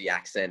Aussie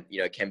accent,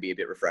 can be a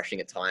bit refreshing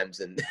at times,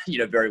 and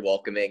very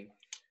welcoming.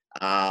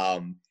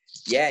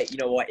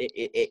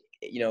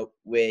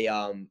 We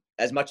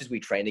as much as we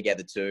train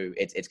together too,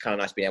 it's kind of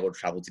nice being able to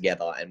travel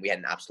together, and we had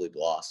an absolute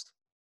blast.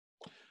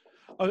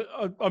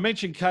 I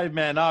mentioned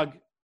Caveman Ugg.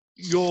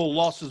 Your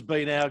loss has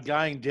been our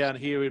gain down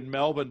here in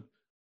Melbourne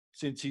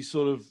since he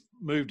sort of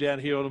moved down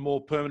here on a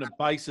more permanent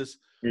basis.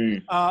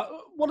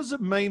 What does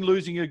it mean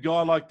losing a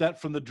guy like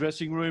that from the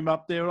dressing room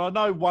up there? I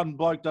know one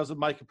bloke doesn't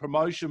make a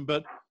promotion,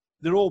 but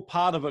they're all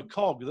part of a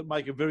cog that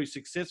make a very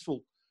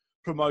successful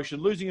promotion.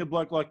 Losing a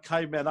bloke like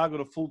Caveman Ugg on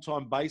a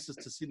full-time basis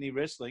to Sydney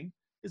Wrestling,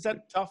 is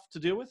that tough to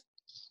deal with?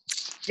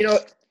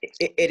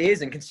 It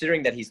is, and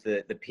considering that he's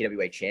the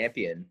PWA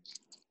champion,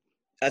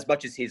 as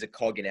much as he's a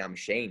cog in our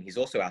machine, he's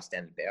also our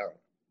standard bearer.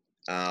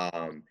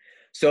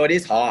 So it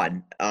is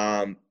hard.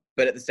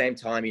 But at the same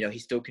time,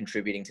 he's still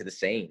contributing to the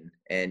scene,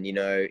 and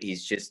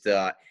he's just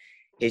a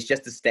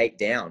stake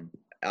down,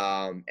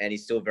 and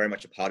he's still very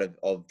much a part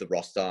of the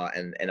roster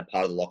and a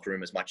part of the locker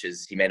room, as much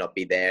as he may not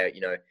be there,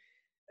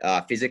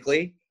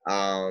 physically.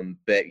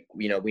 But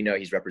we know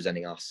he's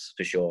representing us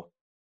for sure.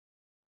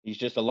 He's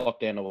just a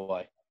lockdown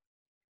away.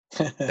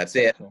 That's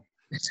it.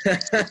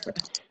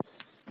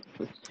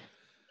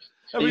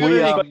 Have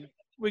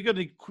we got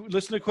any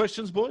listener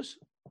questions, boys?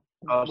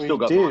 I've We still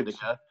got did. mine to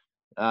go.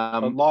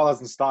 But Lyle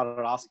hasn't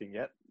started asking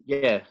yet.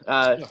 Yeah.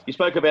 You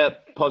spoke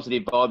about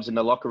positive vibes in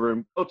the locker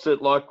room. What's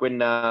it like when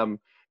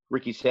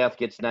Ricky South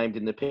gets named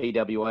in the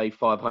PWA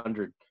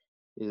 500?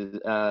 What's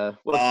the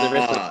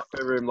rest of the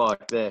locker room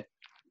like there?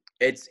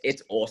 It's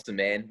awesome,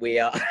 man. We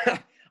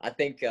I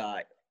think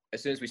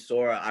as soon as we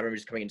saw it, I remember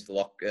just coming into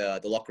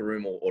the locker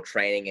room or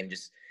training and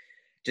just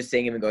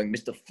seeing him and going,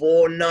 Mr.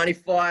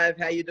 495,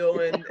 how you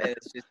doing? And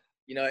it's just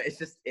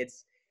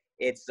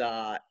it's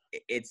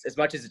as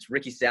much as it's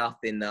Ricky South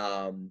in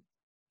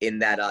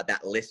that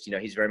list,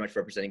 he's very much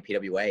representing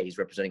PWA. He's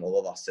representing all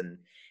of us, and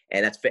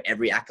that's for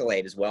every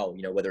accolade as well.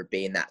 Whether it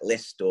be in that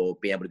list or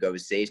being able to go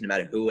overseas, no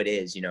matter who it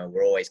is,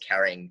 we're always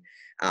carrying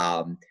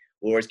the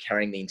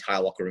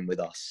entire locker room with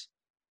us.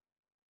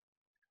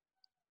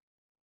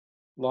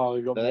 Lyle,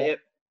 you got more?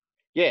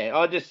 Yeah,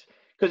 I just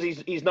because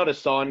he's not a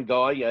signed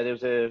guy. There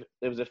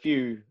was a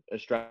few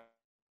Australian.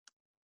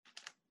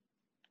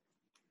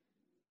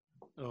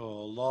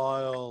 Oh,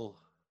 Lyle.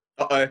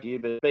 Uh-oh. Yeah,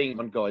 but being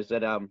one guys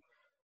that is No,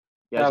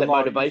 that Lyle,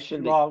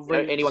 motivation Lyle,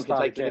 that anyone can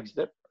start take the again. next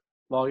step.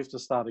 Lyle, you have to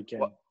start again.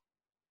 What?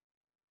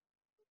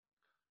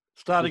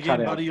 Start You cut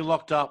again, out. buddy. You're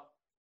locked up.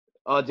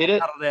 Oh, did it?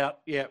 Cut it out.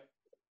 Yeah.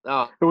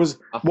 Oh, It was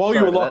while you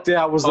sorry were about locked that.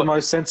 out was the Oh.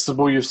 most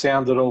sensible you've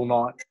sounded all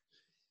night.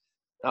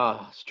 I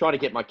was trying to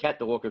get my cat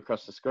to walk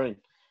across the screen.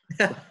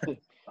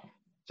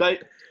 So,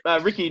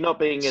 Ricky not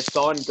being a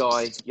signed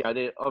guy,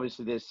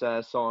 obviously there's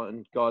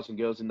signed guys and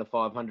girls in the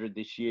 500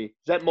 this year. Is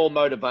that more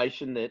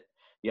motivation that,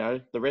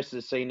 the rest of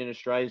the scene in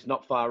Australia is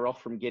not far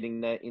off from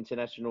getting that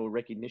international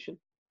recognition?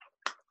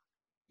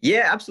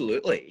 Yeah,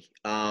 absolutely.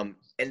 And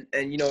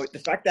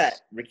the fact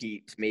that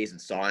Ricky to me isn't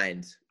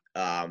signed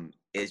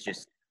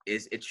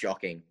it's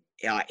shocking.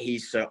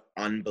 He's so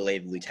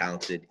unbelievably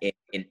talented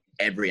in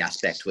every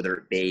aspect, whether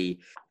it be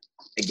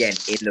again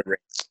in the ring,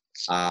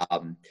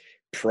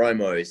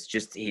 promos,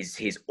 just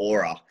his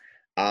aura.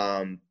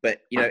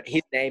 But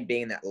his name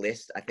being in that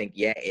list, I think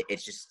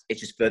it's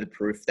just further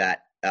proof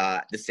that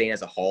the scene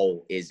as a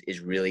whole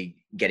is really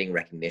getting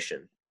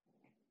recognition.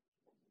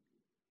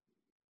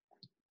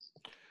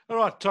 All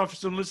right, time for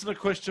some listener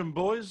question,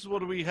 boys. What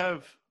do we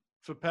have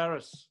for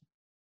Paris?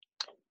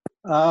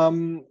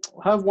 I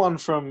have one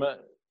from a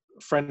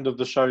friend of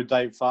the show,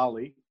 Dave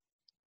Farley,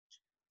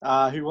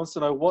 who wants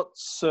to know what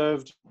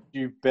served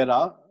you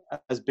better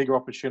as bigger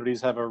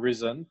opportunities have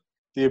arisen,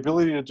 the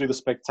ability to do the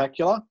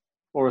spectacular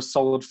or a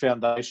solid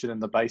foundation in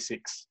the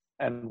basics,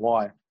 and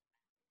why?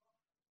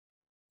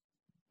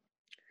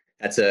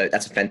 That's a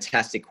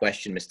fantastic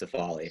question, Mr.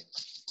 Farley.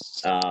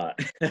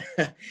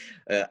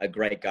 A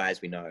great guy,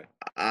 as we know.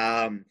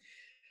 I've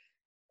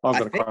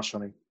got a think- crush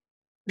on him.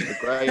 The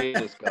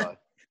greatest guy.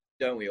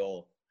 Don't we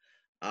all?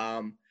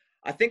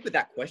 I think with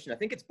that question, I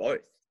think it's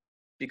both.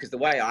 Because the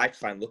way I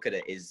try and look at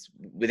it is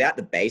without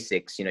the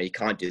basics, you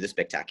can't do the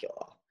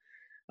spectacular.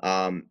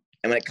 And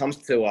when it comes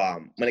to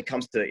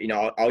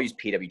I'll use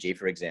PWG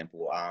for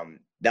example.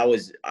 That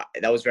was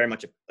very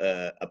much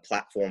a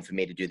platform for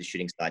me to do the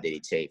shooting star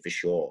DDT for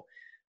sure.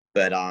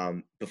 But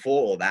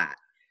before all that,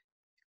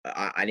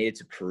 I needed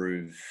to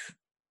prove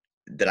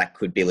that I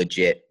could be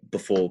legit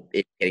before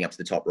getting up to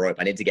the top rope.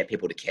 I needed to get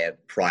people to care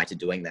prior to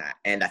doing that.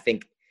 And I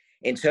think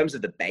in terms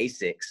of the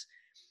basics,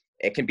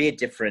 it can be a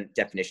different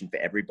definition for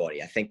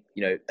everybody. I think,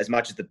 as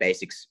much as the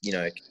basics,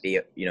 it can be,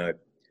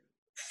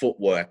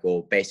 footwork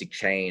or basic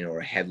chain or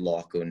a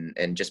headlock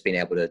and just being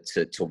able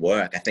to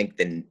work. I think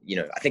then,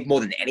 I think more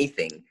than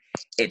anything,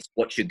 it's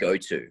what you go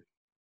to.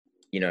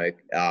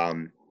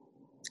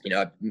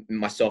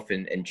 Myself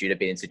and Judah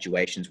been in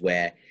situations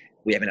where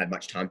we haven't had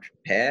much time to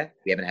prepare.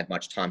 We haven't had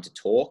much time to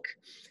talk.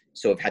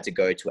 So we've had to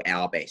go to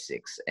our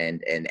basics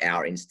and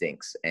our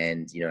instincts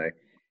and,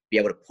 be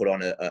able to put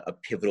on a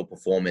pivotal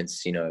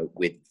performance,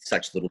 with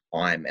such little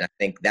time. And I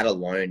think that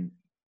alone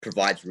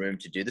provides room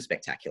to do the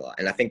spectacular.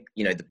 And I think,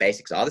 the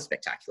basics are the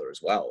spectacular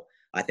as well.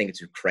 I think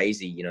it's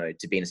crazy,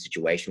 to be in a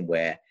situation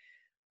where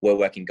we're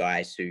working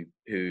guys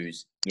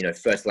whose,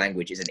 first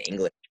language isn't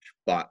English,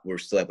 but we're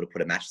still able to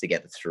put a match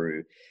together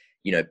through,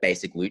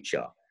 basic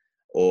lucha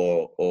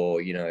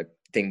or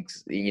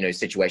things,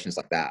 situations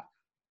like that.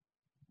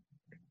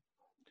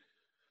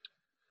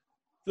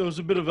 There was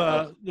a bit of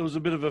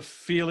a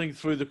feeling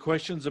through the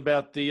questions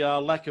about the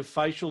lack of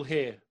facial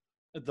hair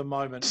at the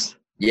moment.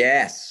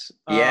 Yes.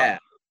 Yeah.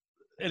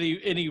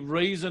 Any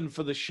reason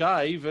for the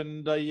shave?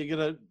 And you're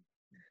gonna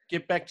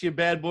get back to your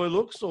bad boy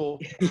looks, or?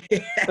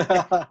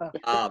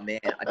 Oh man,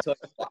 I tell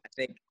you what, I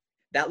think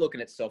that look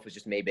in itself was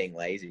just me being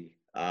lazy.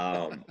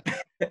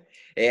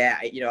 Yeah,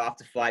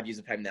 after 5 years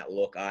of having that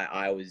look,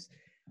 I was,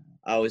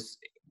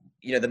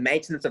 the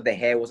maintenance of the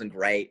hair wasn't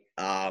great.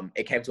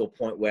 It came to a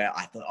point where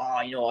I thought,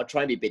 I'll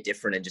try and be a bit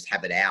different and just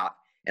have it out.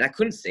 And I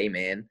couldn't see,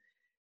 man.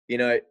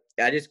 I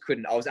just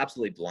couldn't. I was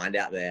absolutely blind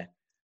out there.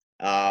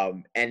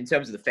 And in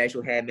terms of the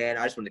facial hair, man,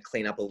 I just want to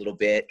clean up a little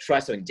bit, try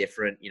something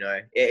different.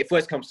 If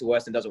worst comes to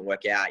worst and doesn't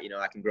work out,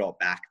 I can grow it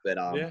back. But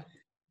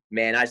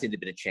man, I just need a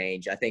bit of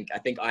change. I think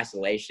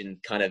isolation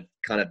kind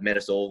of made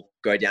us all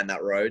go down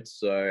that road.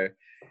 So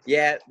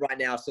yeah, right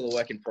now still a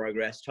work in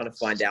progress, trying to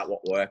find out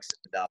what works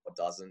and what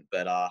doesn't.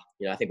 But I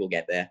think we'll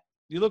get there.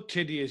 You look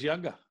 10 years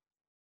younger.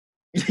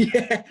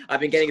 Yeah, I've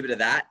been getting a bit of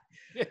that.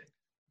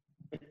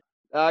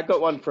 I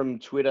got one from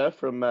Twitter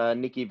from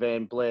Nikki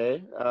Van Blair.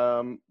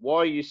 Why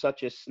are you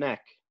such a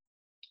snack?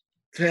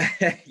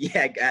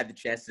 Yeah, I had the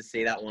chance to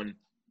see that one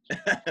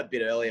a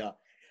bit earlier.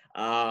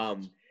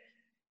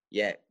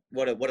 Yeah,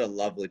 what a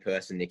lovely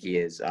person Nikki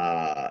is.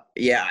 One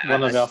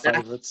of our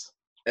favourites.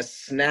 A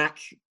snack.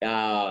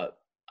 I'm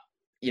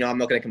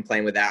not going to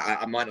complain with that.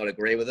 I might not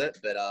agree with it,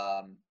 but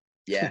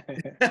yeah,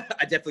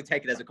 I definitely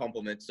take it as a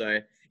compliment. So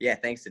yeah,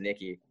 thanks to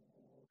Nikki.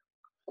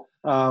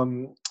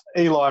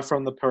 Eli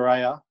from the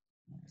Pareya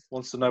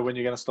wants to know when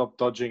you're going to stop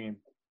dodging him.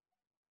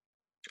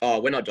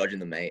 Oh, we're not dodging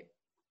them, mate.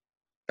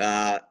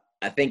 I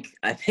think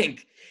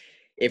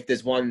if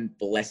there's one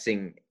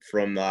blessing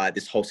from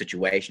this whole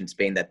situation, it's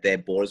been that their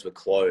borders were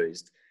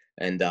closed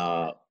and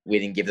we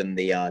didn't give them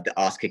the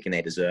ass kicking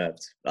they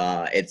deserved.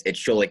 It's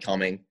surely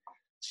coming.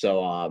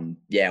 So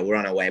yeah, we're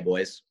on our way,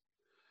 boys.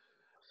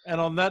 And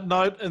on that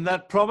note and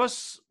that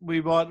promise,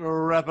 we might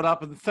wrap it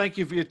up. And thank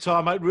you for your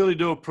time, mate. Really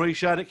do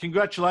appreciate it.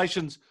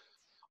 Congratulations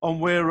on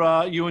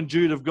where you and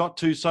Jude have got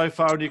to so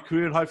far in your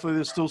career, and hopefully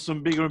there's still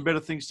some bigger and better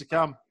things to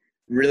come.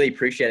 Really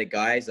appreciate it,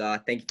 guys.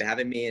 Thank you for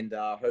having me, and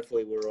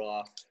hopefully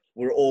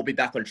we'll all be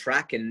back on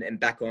track and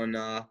back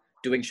on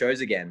doing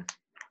shows again.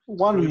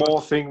 One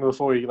more thing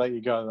before we let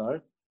you go,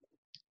 though.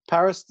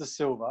 Paris De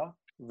Silva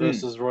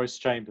versus Royce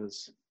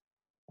Chambers.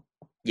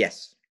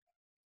 Yes.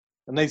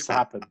 It needs to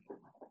happen.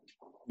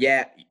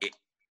 Yeah.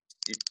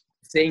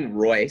 Seeing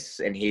Royce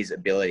and his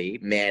ability,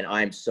 man,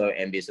 I am so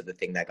envious of the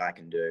thing that guy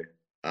can do.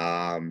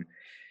 And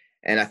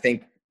I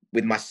think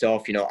with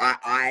myself,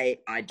 I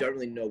don't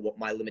really know what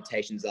my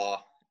limitations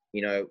are,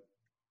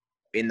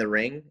 in the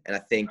ring. And I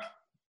think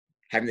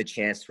having the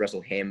chance to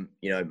wrestle him,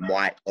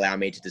 might allow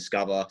me to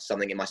discover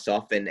something in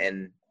myself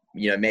and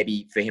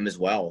maybe for him as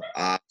well.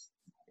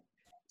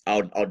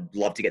 I'd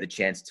love to get the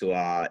chance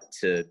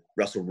to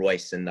wrestle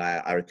Royce, and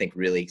I would think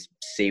really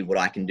see what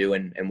I can do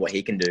and what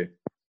he can do.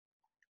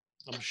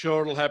 I'm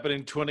sure it'll happen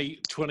in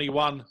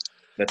 2021.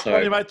 That's all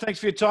right, mate. Thanks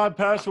for your time,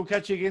 Paris. We'll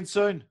catch you again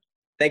soon.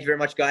 Thank you very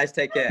much, guys.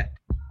 Take care.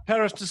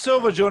 Paris De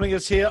Silva joining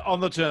us here on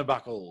the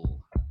Turnbuckle.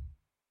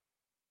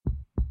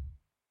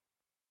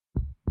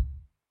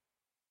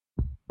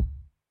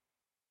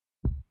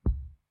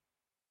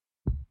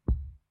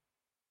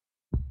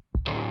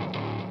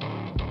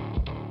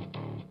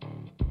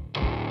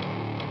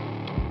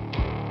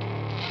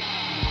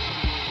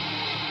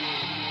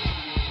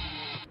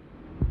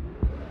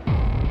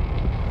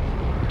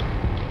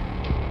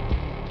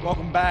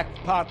 Welcome back.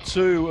 Part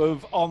 2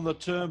 of On the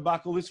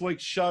Turnbuckle. This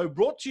week's show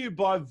brought to you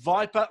by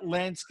Viper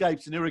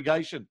Landscapes and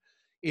Irrigation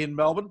in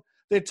Melbourne.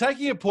 They're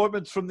taking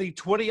appointments from the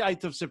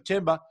 28th of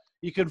September.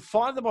 You can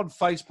find them on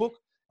Facebook,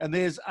 and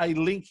there's a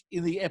link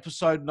in the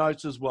episode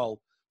notes as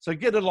well. So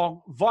get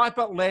along.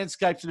 Viper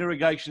Landscapes and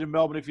Irrigation in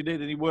Melbourne if you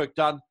need any work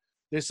done.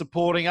 They're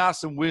supporting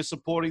us, and we're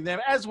supporting them,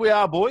 as we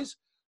are, boys,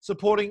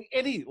 supporting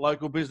any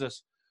local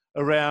business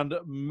around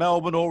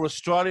Melbourne or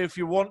Australia. If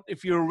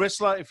you're a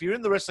wrestler, if you're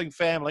in the wrestling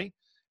family,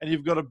 and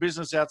you've got a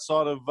business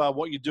outside of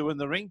what you do in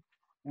the ring,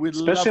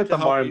 especially at the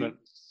moment.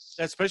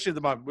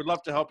 We'd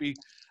love to help you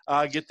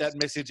get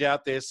that message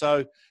out there.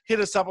 So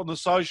hit us up on the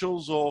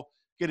socials or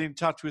get in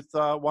touch with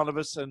one of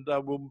us, and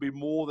we'll be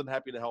more than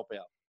happy to help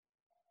out.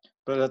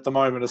 But at the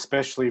moment,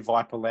 especially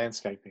Viper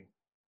Landscaping.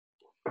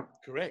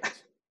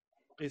 Correct.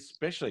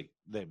 Especially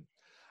them.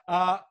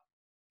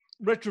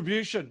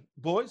 Retribution,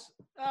 boys,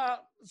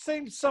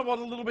 seems somewhat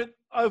a little bit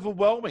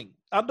underwhelming.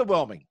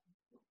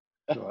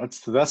 Oh,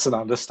 that's an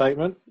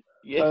understatement.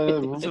 Yeah,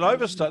 it's an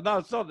overstatement. No,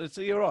 it's not.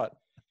 You're right.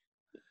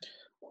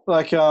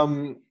 Like, I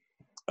don't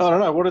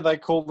know. What do they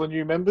call the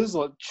new members?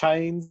 Like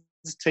chains,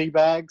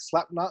 teabags,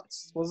 slap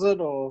nuts, was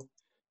it? Or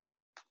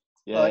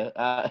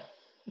yeah.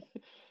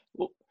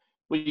 Well,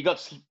 you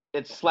got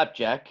it's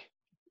slapjack,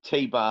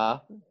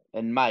 T-bar,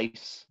 and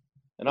mace,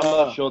 and I'm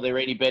not sure they're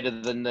any better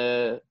than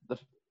the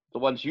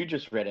ones you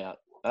just read out.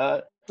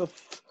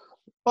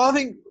 I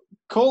think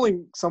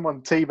calling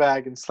someone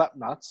teabag and slap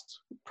nuts,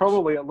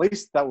 probably at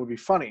least that would be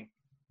funny.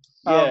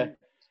 Yeah.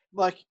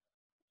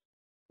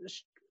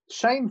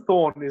 Shane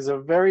Thorne is a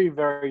very,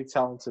 very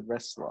talented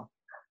wrestler.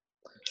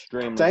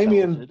 Extremely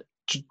Damian talented.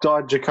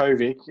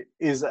 Dijakovic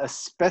is a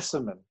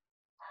specimen.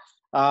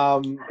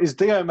 Is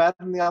Dio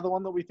Madden the other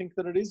one that we think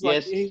that it is?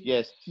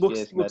 Yes.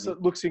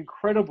 Looks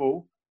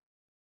incredible,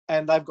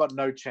 and they've got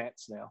no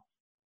chance now.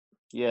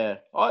 Yeah.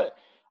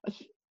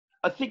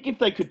 I think if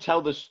they could tell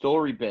the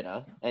story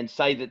better and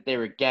say that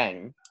they're a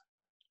gang,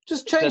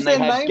 just change then their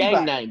they have name gang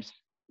back. names.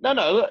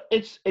 No,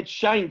 it's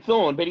Shane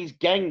Thorne, but his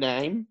gang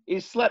name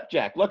is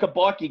Slapjack, like a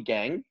bikie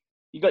gang.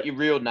 You got your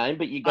real name,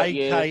 but you got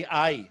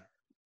AKA.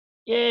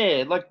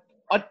 Yeah, like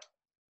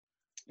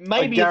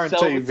maybe I it's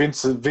guarantee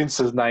Vince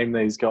has named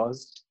these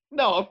guys.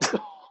 No,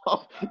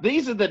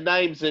 these are the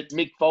names that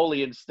Mick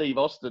Foley and Steve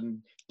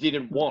Austin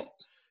didn't want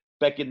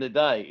back in the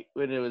day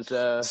when it was.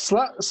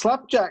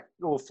 Slapjack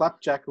or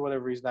Flapjack or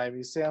whatever his name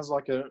is sounds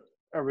like a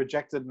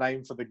rejected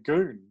name for the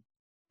goon.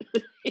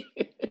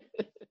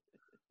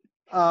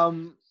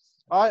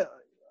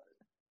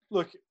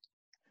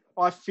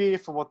 I fear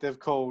for what they've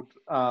called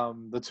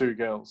the two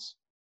girls,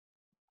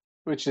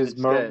 which is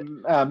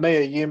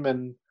Mia Yim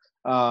and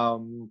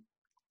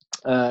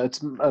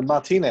it's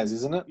Martinez,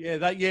 isn't it? Yeah,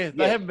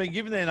 they haven't been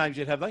given their names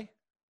yet, have they?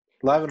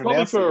 They haven't Probably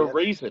announced for it a yet.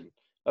 reason.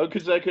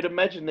 Because I could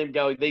imagine them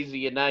going, "These are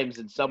your names,"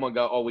 and someone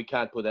go, "Oh, we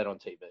can't put that on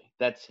TV."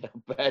 That's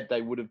how bad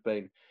they would have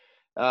been.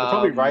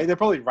 They're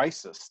probably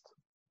racist.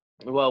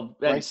 Well,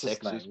 and racist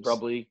sexist names.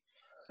 probably.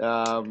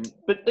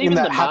 But even in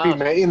that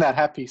the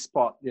happy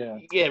spot, yeah.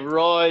 Yeah,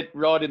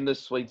 right in the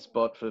sweet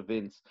spot for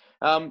Vince.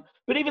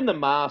 But even the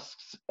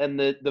masks and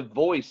the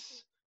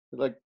voice,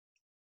 like,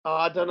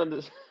 I don't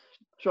understand.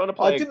 Trying to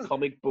play a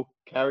comic book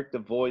character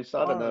voice,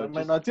 I don't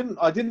know.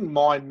 I didn't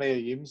mind Mia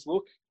Yim's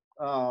look,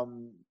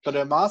 but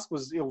her mask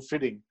was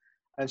ill-fitting,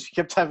 and she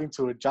kept having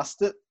to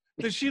adjust it.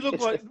 Did she look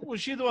like?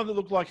 Was she the one that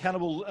looked like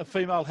a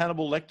female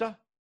Hannibal Lecter?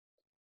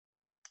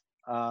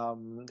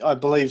 I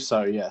believe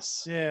so.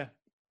 Yes. Yeah.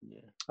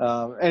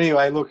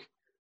 Anyway, look,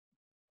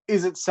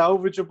 is it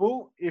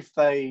salvageable if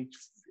they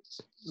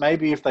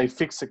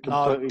fix it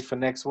completely for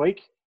next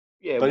week?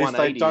 Yeah, but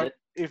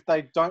if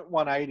they don't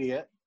 180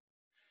 it,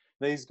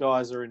 these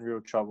guys are in real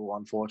trouble,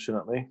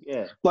 unfortunately.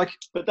 Yeah. Like,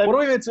 what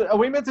are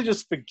we meant to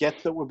just forget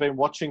that we've been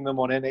watching them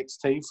on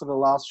NXT for the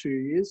last few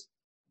years?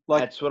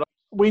 Like,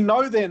 we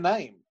know their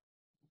name.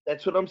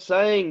 That's what I'm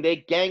saying.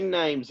 They're gang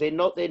names. They're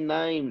not their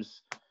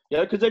names. You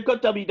know, because they've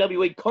got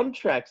WWE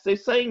contracts. They're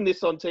saying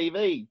this on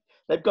TV.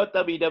 They've got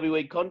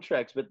WWE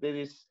contracts, but they're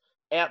this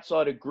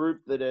outsider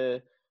group that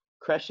are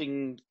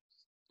crashing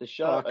the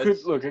show.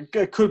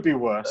 It could be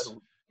worse.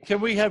 Can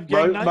we have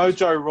gang names?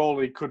 Mojo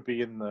Rawley could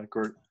be in the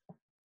group.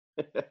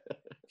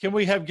 Can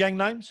we have gang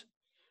names?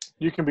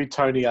 You can be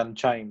Tony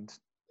Unchained.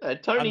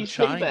 Tony's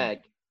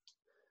Teabag.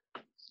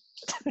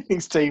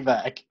 He's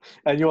Teabag.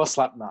 And you're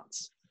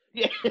Slapnuts.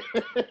 Yeah.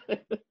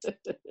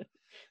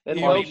 And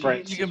you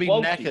can be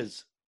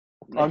Knackers.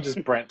 I'm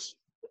just Brent.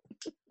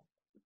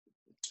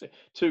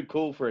 Too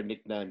cool for a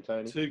nickname,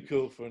 Tony. Too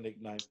cool for a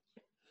nickname.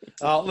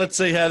 Let's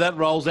see how that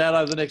rolls out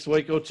over the next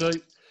week or two.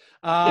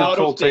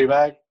 Call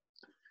Teabag.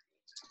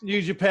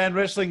 New Japan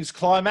Wrestling's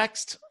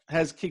Climaxed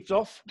has kicked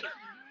off.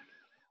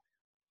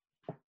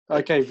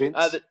 Okay,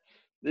 Vince.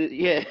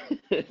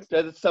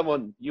 That's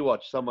someone you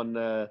watch.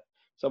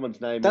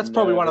 Someone's name. That's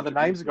probably one of the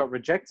names that got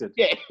rejected.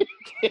 Yeah.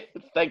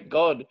 Thank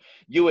God.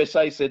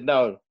 USA said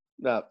no,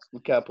 we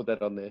can't put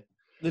that on there.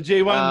 The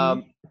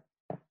G1.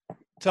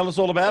 Tell us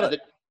all about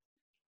it.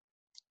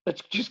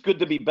 It's just good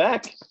to be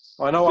back.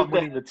 I know I'm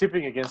winning the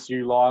tipping against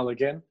you, Lyle,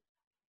 again.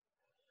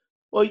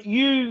 Well,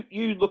 you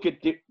look at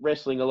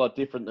wrestling a lot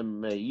different than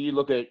me. You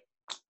look at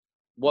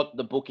what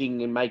the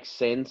booking and makes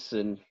sense,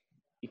 and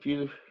if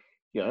you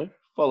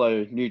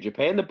follow New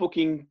Japan, the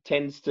booking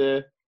tends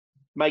to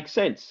make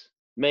sense.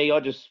 Me, I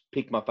just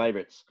pick my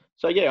favorites.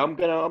 So yeah, I'm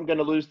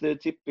gonna lose the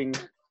tipping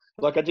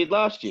like I did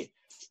last year.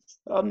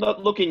 I'm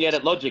not looking at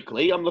it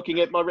logically. I'm looking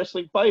at my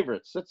wrestling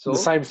favorites. That's all. The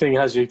same thing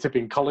as you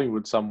tipping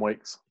Collingwood some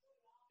weeks.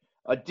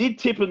 I did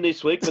tip him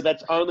this week, but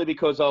that's only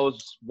because I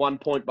was 1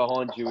 point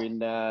behind you in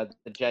the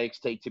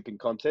JXT tipping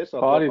contest.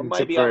 I didn't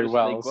tip very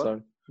well,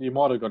 so you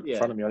might have got in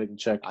front of me. I didn't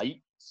check.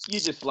 You're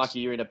just lucky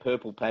you're in a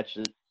purple patch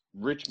that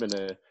Richmond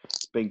have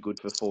been good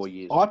for 4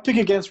 years. I pick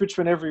against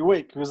Richmond every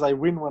week because they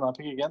win when I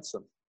pick against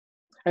them.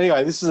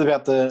 Anyway, this is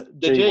about the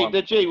G1.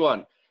 The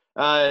G1.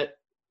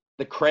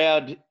 The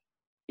crowd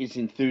is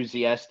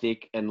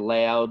enthusiastic and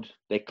loud.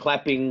 They're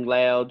clapping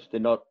loud. They're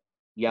not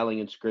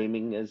yelling and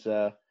screaming as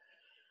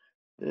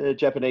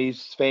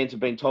Japanese fans have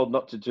been told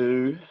not to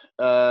do.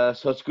 So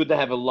it's good to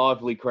have a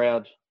lively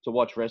crowd to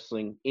watch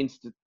wrestling.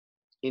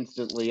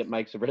 Instantly, it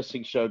makes a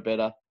wrestling show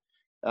better.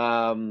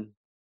 Will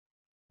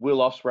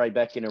Ospreay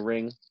back in a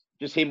ring.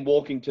 Just him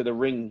walking to the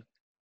ring,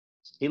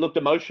 he looked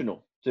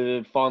emotional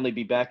to finally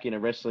be back in a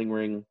wrestling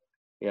ring,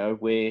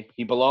 where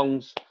he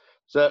belongs.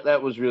 So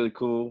that was really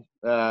cool.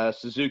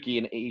 Suzuki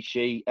and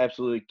Ishii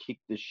absolutely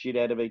kicked the shit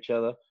out of each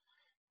other.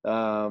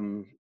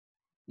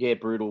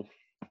 Brutal.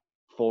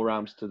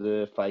 Forearms to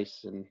the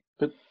face.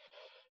 But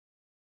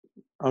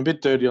I'm a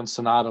bit dirty on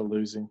Sonata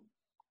losing.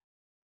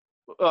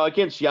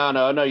 Against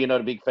Yano, I know you're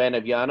not a big fan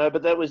of Yano,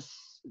 but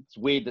it's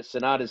weird that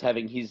Sonata's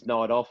having his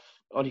night off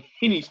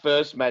in his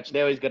first match.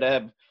 Now he's got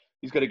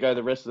to go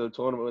the rest of the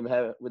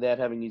tournament without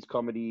having his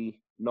comedy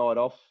night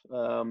off.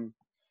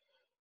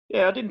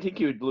 I didn't think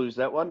he would lose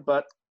that one,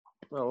 but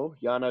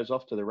Yano's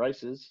off to the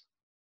races.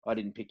 I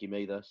didn't pick him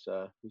either,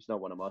 so he's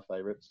not one of my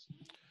favourites.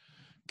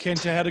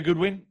 Kenta had a good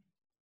win.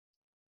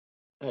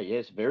 Oh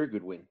yes, very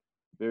good win.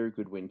 Very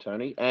good win,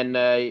 Tony. And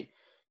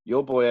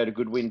your boy had a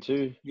good win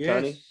too,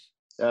 Tony.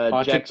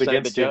 I Jack tipped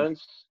against Sabre-Jones.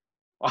 him.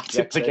 I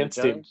tipped against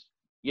him.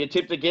 You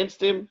tipped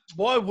against him?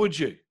 Why would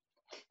you?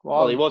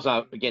 Well, he was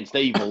up against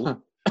evil.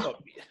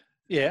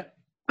 Yeah.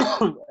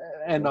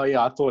 And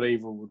I thought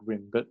Evil would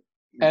win. But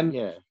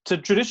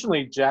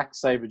traditionally, Jack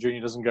Sabre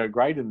Jr. doesn't go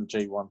great in the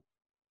G1.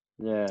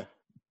 Yeah.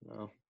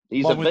 Well,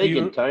 he's One a with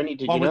vegan, Tony.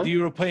 Did you One know? with the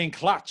European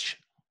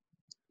clutch.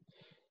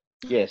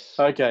 Yes.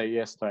 Okay,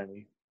 yes,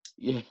 Tony.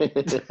 Yeah.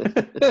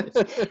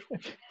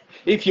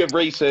 If your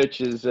research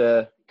is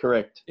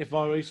correct. If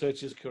my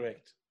research is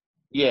correct.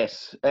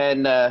 Yes.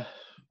 And, night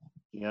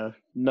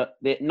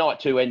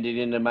 2 ended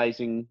in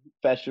amazing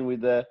fashion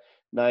with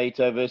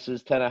Naito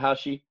versus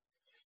Tanahashi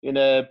in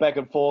a back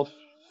and forth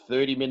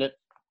 30-minute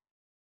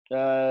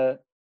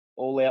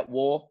all-out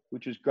war,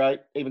 which was great.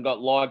 Even got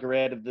Liger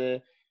out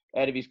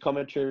of his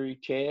commentary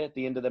chair at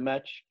the end of the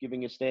match,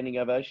 giving a standing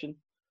ovation.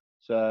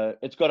 So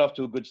it's got off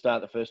to a good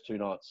start the first 2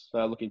 nights.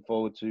 So looking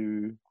forward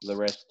to the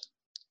rest.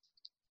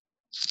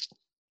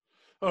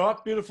 All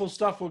right, beautiful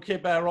stuff. We'll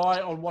keep our eye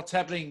on what's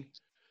happening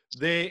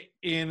there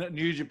in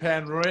New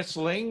Japan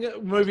Wrestling.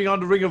 Moving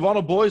on to Ring of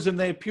Honor, boys, and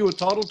their Pure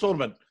Title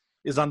Tournament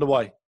is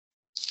underway.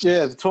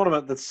 Yeah, the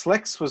tournament that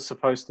Slex was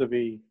supposed to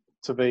be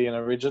in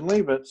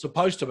originally, but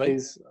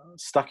he's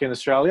stuck in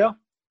Australia.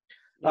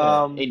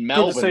 Yeah, in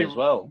Melbourne as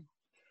well.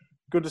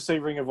 Good to see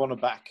Ring of Honor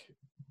back.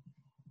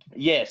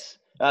 Yes,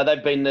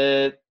 they've been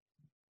the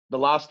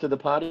last to the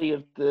party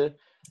of the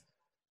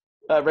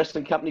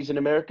wrestling companies in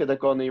America. They've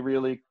gone the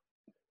really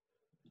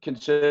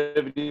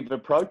conservative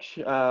approach.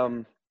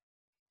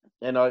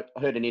 And I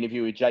heard an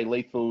interview with Jay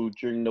Lethal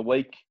during the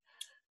week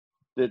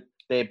that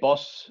their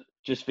boss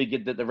just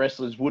figured that the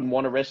wrestlers wouldn't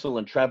want to wrestle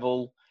and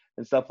travel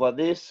and stuff like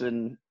this.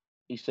 And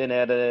he sent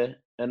out an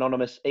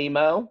anonymous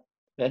email,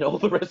 and all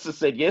the wrestlers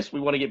said, yes,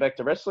 we want to get back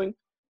to wrestling.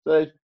 So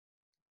they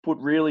put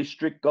really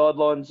strict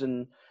guidelines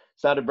and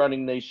started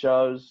running these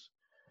shows.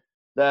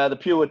 The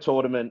Pure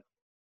Tournament,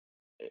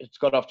 it's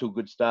got off to a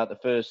good start.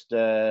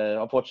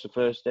 I've watched the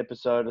first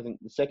episode. I think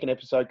the second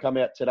episode come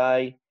out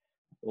today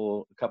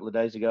or a couple of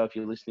days ago if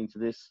you're listening to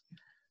this.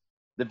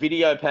 The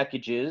video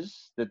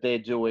packages that they're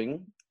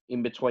doing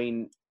in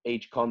between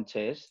each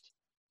contest,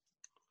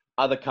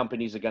 other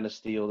companies are going to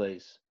steal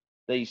these.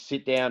 These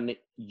sit-down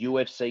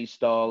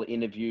UFC-style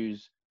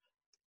interviews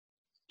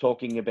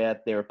talking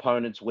about their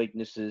opponent's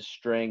weaknesses,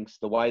 strengths,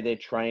 the way they're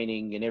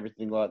training and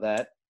everything like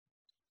that.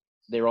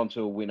 They're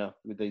onto a winner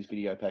with these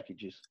video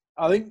packages.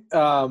 I think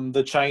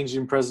the change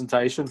in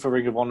presentation for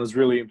Ring of Honor is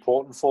really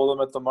important for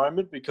them at the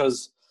moment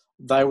because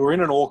they were in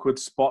an awkward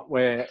spot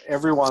where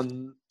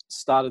everyone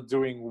started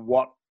doing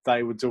what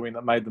they were doing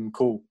that made them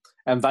cool,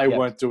 and they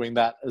weren't doing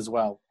that as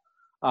well.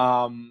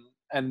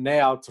 And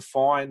now to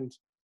find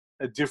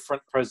a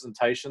different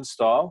presentation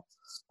style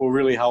will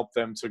really help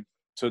them to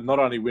not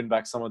only win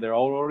back some of their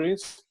old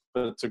audience,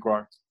 but to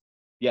grow.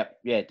 Yeah,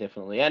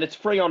 definitely. And it's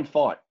free on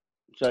Fight.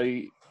 So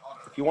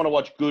if you want to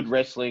watch good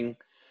wrestling,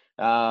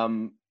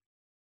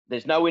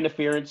 there's no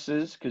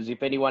interferences because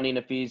if anyone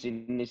interferes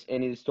in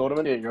any of this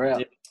tournament, you're out.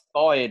 They're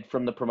fired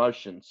from the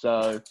promotion.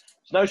 So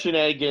there's no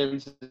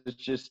shenanigans. It's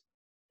just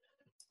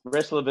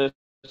wrestler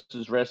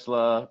versus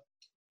wrestler.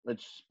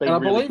 It's been and I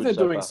really believe good they're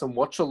so doing far. some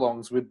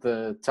watch-alongs with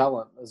the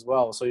talent as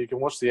well. So you can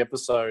watch the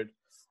episode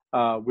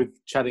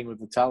with chatting with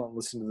the talent,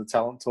 listen to the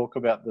talent talk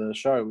about the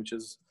show, which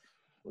is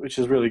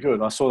really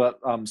good. I saw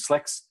that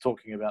Slex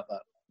talking about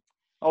that.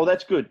 Oh,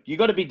 that's good. You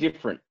got to be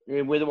different.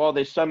 While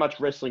there's so much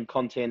wrestling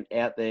content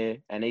out there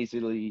and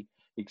easily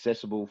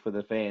accessible for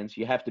the fans,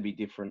 you have to be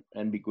different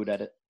and be good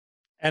at it.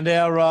 And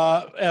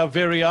our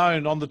very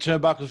own, on the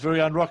Turnbuckle's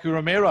very own, Rocky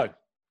Romero,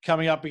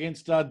 coming up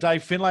against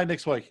Dave Finlay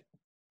next week.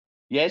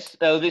 Yes,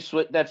 this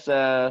week that's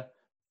the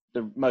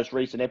most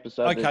recent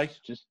episode that's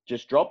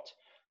just dropped.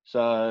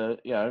 So,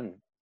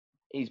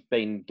 he's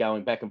been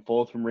going back and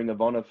forth from Ring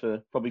of Honor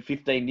for probably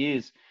 15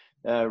 years,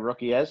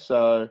 Rocky has.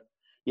 So,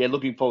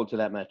 looking forward to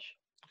that match.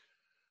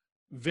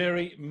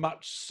 Very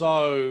much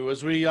so.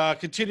 As we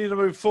continue to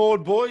move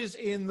forward, boys,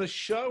 in the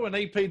show, and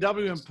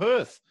EPW in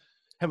Perth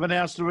have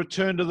announced a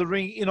return to the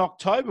ring in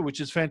October,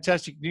 which is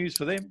fantastic news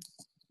for them.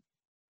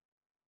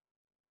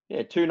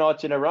 Yeah, 2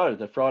 nights in a row,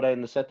 the Friday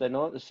and the Saturday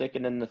night, the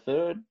second and the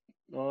third,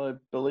 I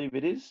believe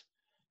it is.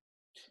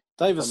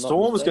 David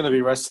Storm is going to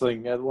be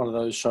wrestling at one of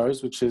those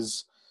shows, which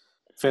is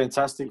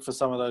fantastic for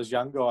some of those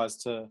young guys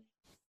to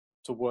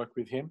work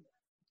with him.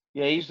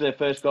 Yeah, he's the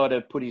first guy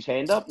to put his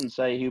hand up and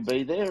say he'll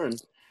be there and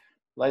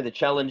lay the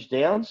challenge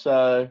down.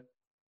 So,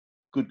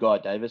 good guy,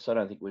 Davis. I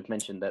don't think we've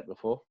mentioned that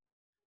before.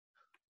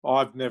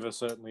 I've never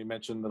certainly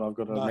mentioned that I've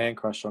got a man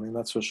crush on him,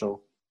 that's for sure.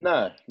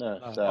 No.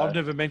 So. I've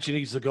never mentioned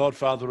he's the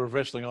godfather of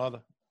wrestling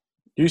either.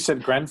 You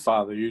said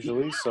grandfather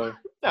usually, so...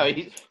 No,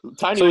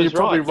 Tony so was you're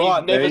probably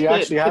right there. You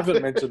said. actually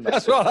haven't mentioned that.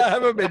 That's what I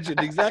haven't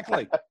mentioned,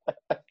 exactly.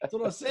 That's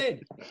what I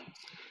said.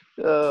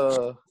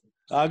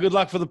 Good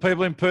luck for the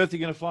people in Perth. You're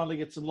going to finally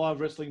get some live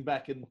wrestling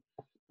back and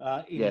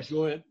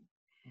enjoy it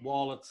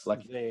while it's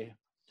there.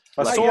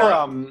 I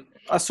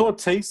saw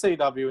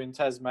TCW in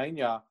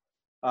Tasmania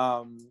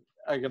are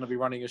going to be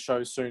running a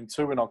show soon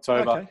too in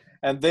October,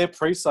 and their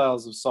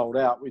pre-sales have sold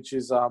out, which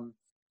is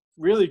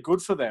really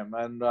good for them,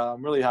 and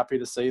I'm really happy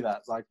to see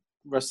that. Like,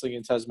 wrestling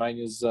in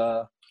Tasmania is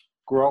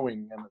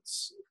growing, and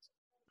it's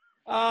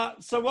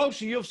So,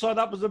 Walshy, you've signed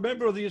up as a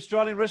member of the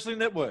Australian Wrestling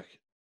Network.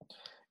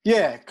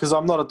 Yeah, because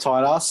I'm not a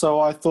tight ass,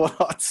 so I thought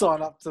I'd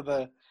sign up to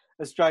the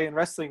Australian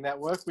Wrestling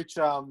Network, which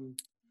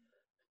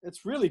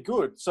it's really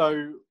good.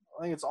 So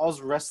I think it's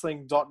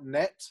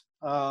ozwrestling.net,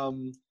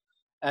 and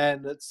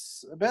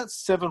it's about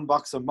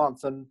 $7 a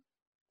month, and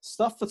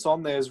stuff that's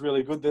on there is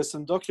really good. There's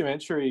some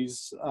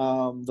documentaries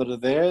that are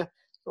there.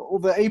 All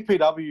the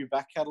EPW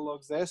back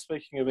catalogues there,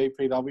 speaking of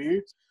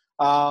EPW.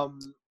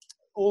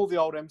 All the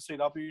old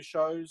MCW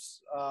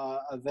shows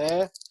are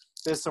there.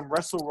 There's some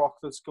Wrestle Rock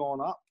that's gone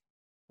up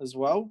as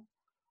well.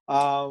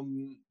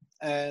 And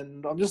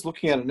I'm just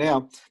looking at it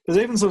now. There's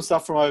even some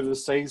stuff from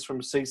overseas,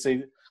 from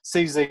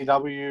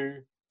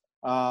CZW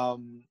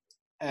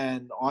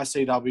and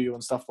ICW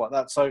and stuff like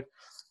that. So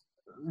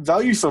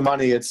value for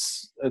money,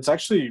 it's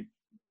actually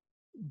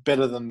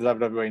better than the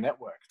WWE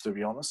Network, to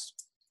be honest.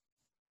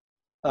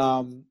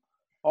 I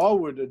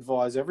would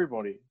advise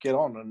everybody get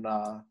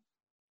on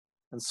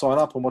and sign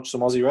up and watch some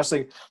Aussie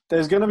wrestling.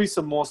 There's going to be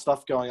some more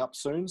stuff going up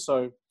soon,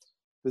 so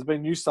there's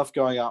been new stuff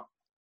going up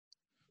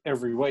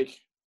every week.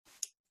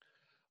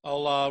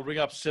 I'll ring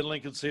up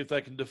Centrelink and see if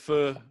they can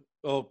defer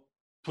or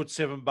put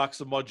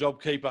 $7 of my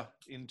JobKeeper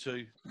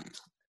into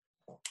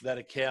that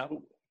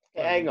account.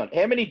 Hang on,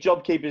 how many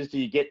job keepers do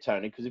you get,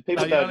 Tony? Because if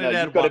people don't know,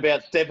 you've got one.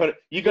 about 7.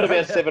 You've got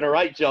about 7 or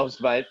 8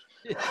 jobs, mate.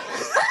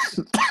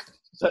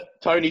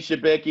 Tony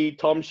Shebeki,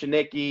 Tom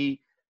Shinecki.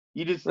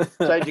 You just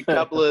change a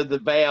couple of the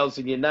vowels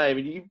in your name,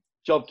 and you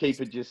job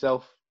keepered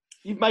yourself.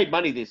 You've made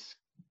money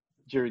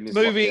during this.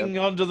 Moving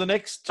on to the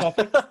next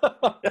topic.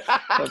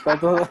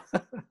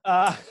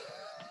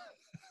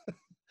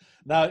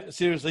 No,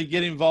 seriously,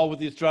 get involved with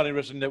the Australian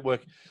Wrestling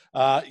Network.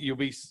 You'll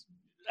be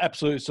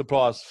absolutely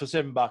surprised for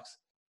 $7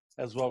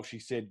 as well. She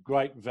said,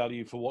 great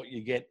value for what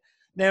you get.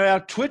 Now, our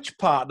Twitch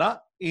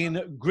partner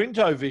in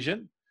Grinto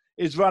Vision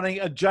is running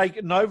a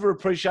Jake Nova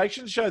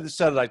appreciation show this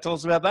Saturday. Tell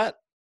us about that.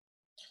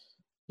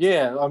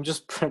 Yeah, I'm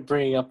just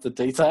bringing up the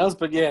details,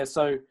 but yeah,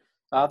 so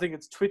I think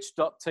it's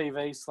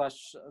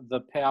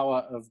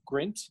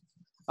twitch.tv/thepowerofgrint.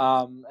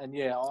 And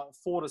yeah,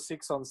 4 to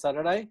 6 on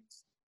Saturday,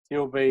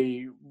 he'll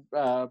be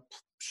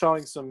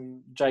showing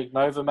some Jake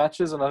Nova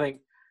matches, and I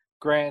think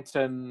Grant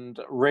and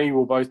Ree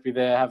will both be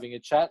there having a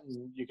chat,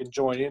 and you can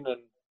join in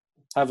and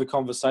have a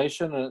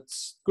conversation, and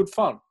it's good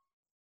fun.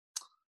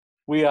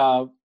 We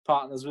are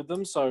partners with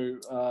them,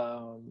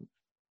 so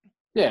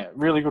yeah,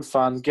 really good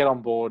fun. Get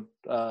on board.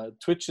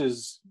 Twitch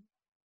is,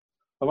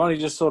 I've only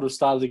just sort of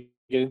started to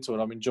get into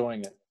it. I'm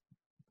enjoying it.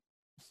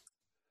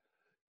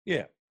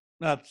 Yeah,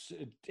 that's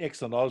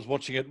excellent. I was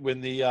watching it when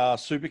the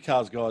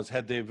Supercars guys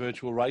had their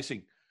virtual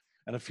racing,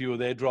 and a few of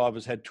their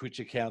drivers had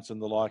Twitch accounts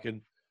and the like, and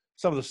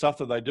some of the stuff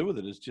that they do with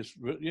it is just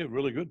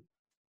really good.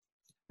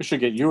 We should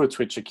get you a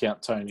Twitch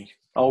account, Tony.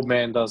 Old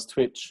man does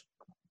Twitch.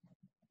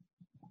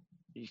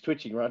 He's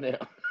twitching right now.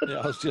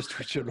 Yeah, I was just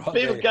twitching right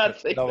People there. can't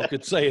see No one that.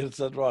 could see it.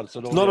 It's right. It's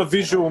Not a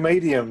visual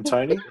medium,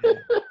 Tony.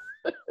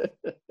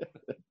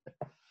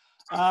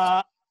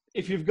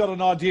 If you've got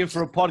an idea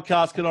for a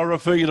podcast, can I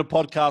refer you to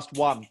podcast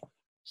 1?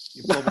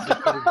 You probably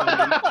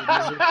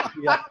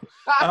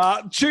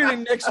tune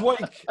in next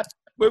week.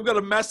 We've got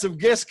a massive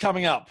guest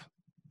coming up.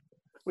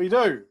 We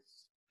do.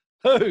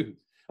 Who?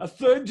 A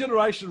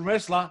third-generation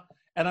wrestler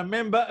and a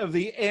member of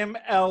the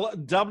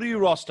MLW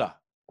roster.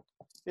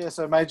 Yeah,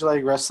 so Major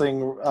League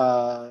Wrestling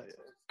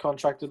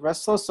contracted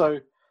wrestler. So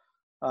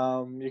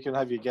you can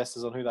have your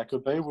guesses on who that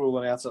could be. We'll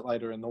announce it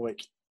later in the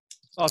week.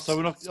 Oh, so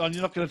you're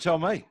not going to tell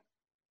me?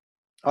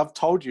 I've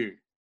told you.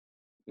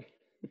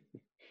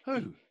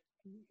 Who?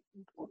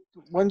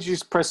 When you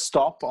press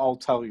stop, I'll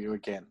tell you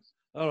again.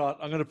 All right,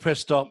 I'm going to press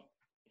stop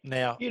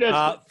now.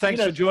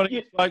 Thanks for joining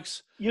us,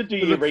 folks. You do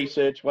your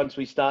research once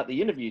we start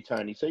the interview,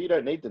 Tony, so you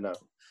don't need to know.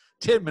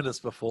 10 minutes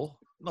before,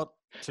 not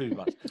too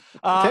much.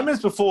 10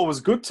 minutes before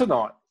was good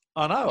tonight.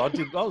 I know, I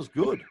was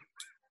good.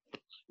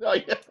 Oh,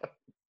 yeah.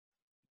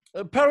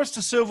 Paris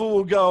de Silva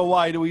will go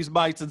away to his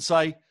mates and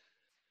say,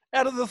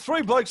 out of the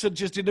 3 blokes that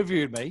just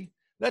interviewed me,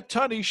 that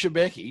Tony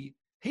Shebeki,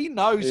 he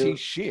knows his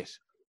shit.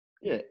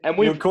 Yeah, and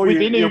we've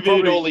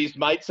interviewed all his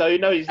mates, so you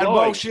know he's lying. And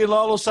Walshy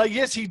Lyle will say,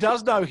 yes, he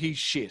does know his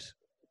shit.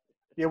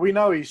 Yeah, we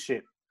know his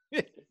shit.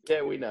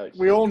 Yeah, we know.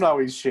 We all know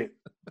his shit.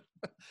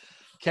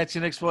 Catch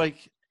you next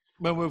week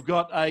when we've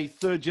got a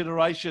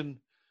third-generation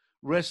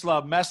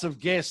wrestler, massive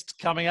guest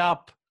coming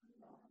up.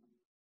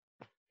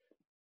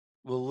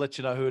 We'll let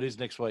you know who it is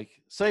next week.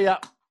 See ya.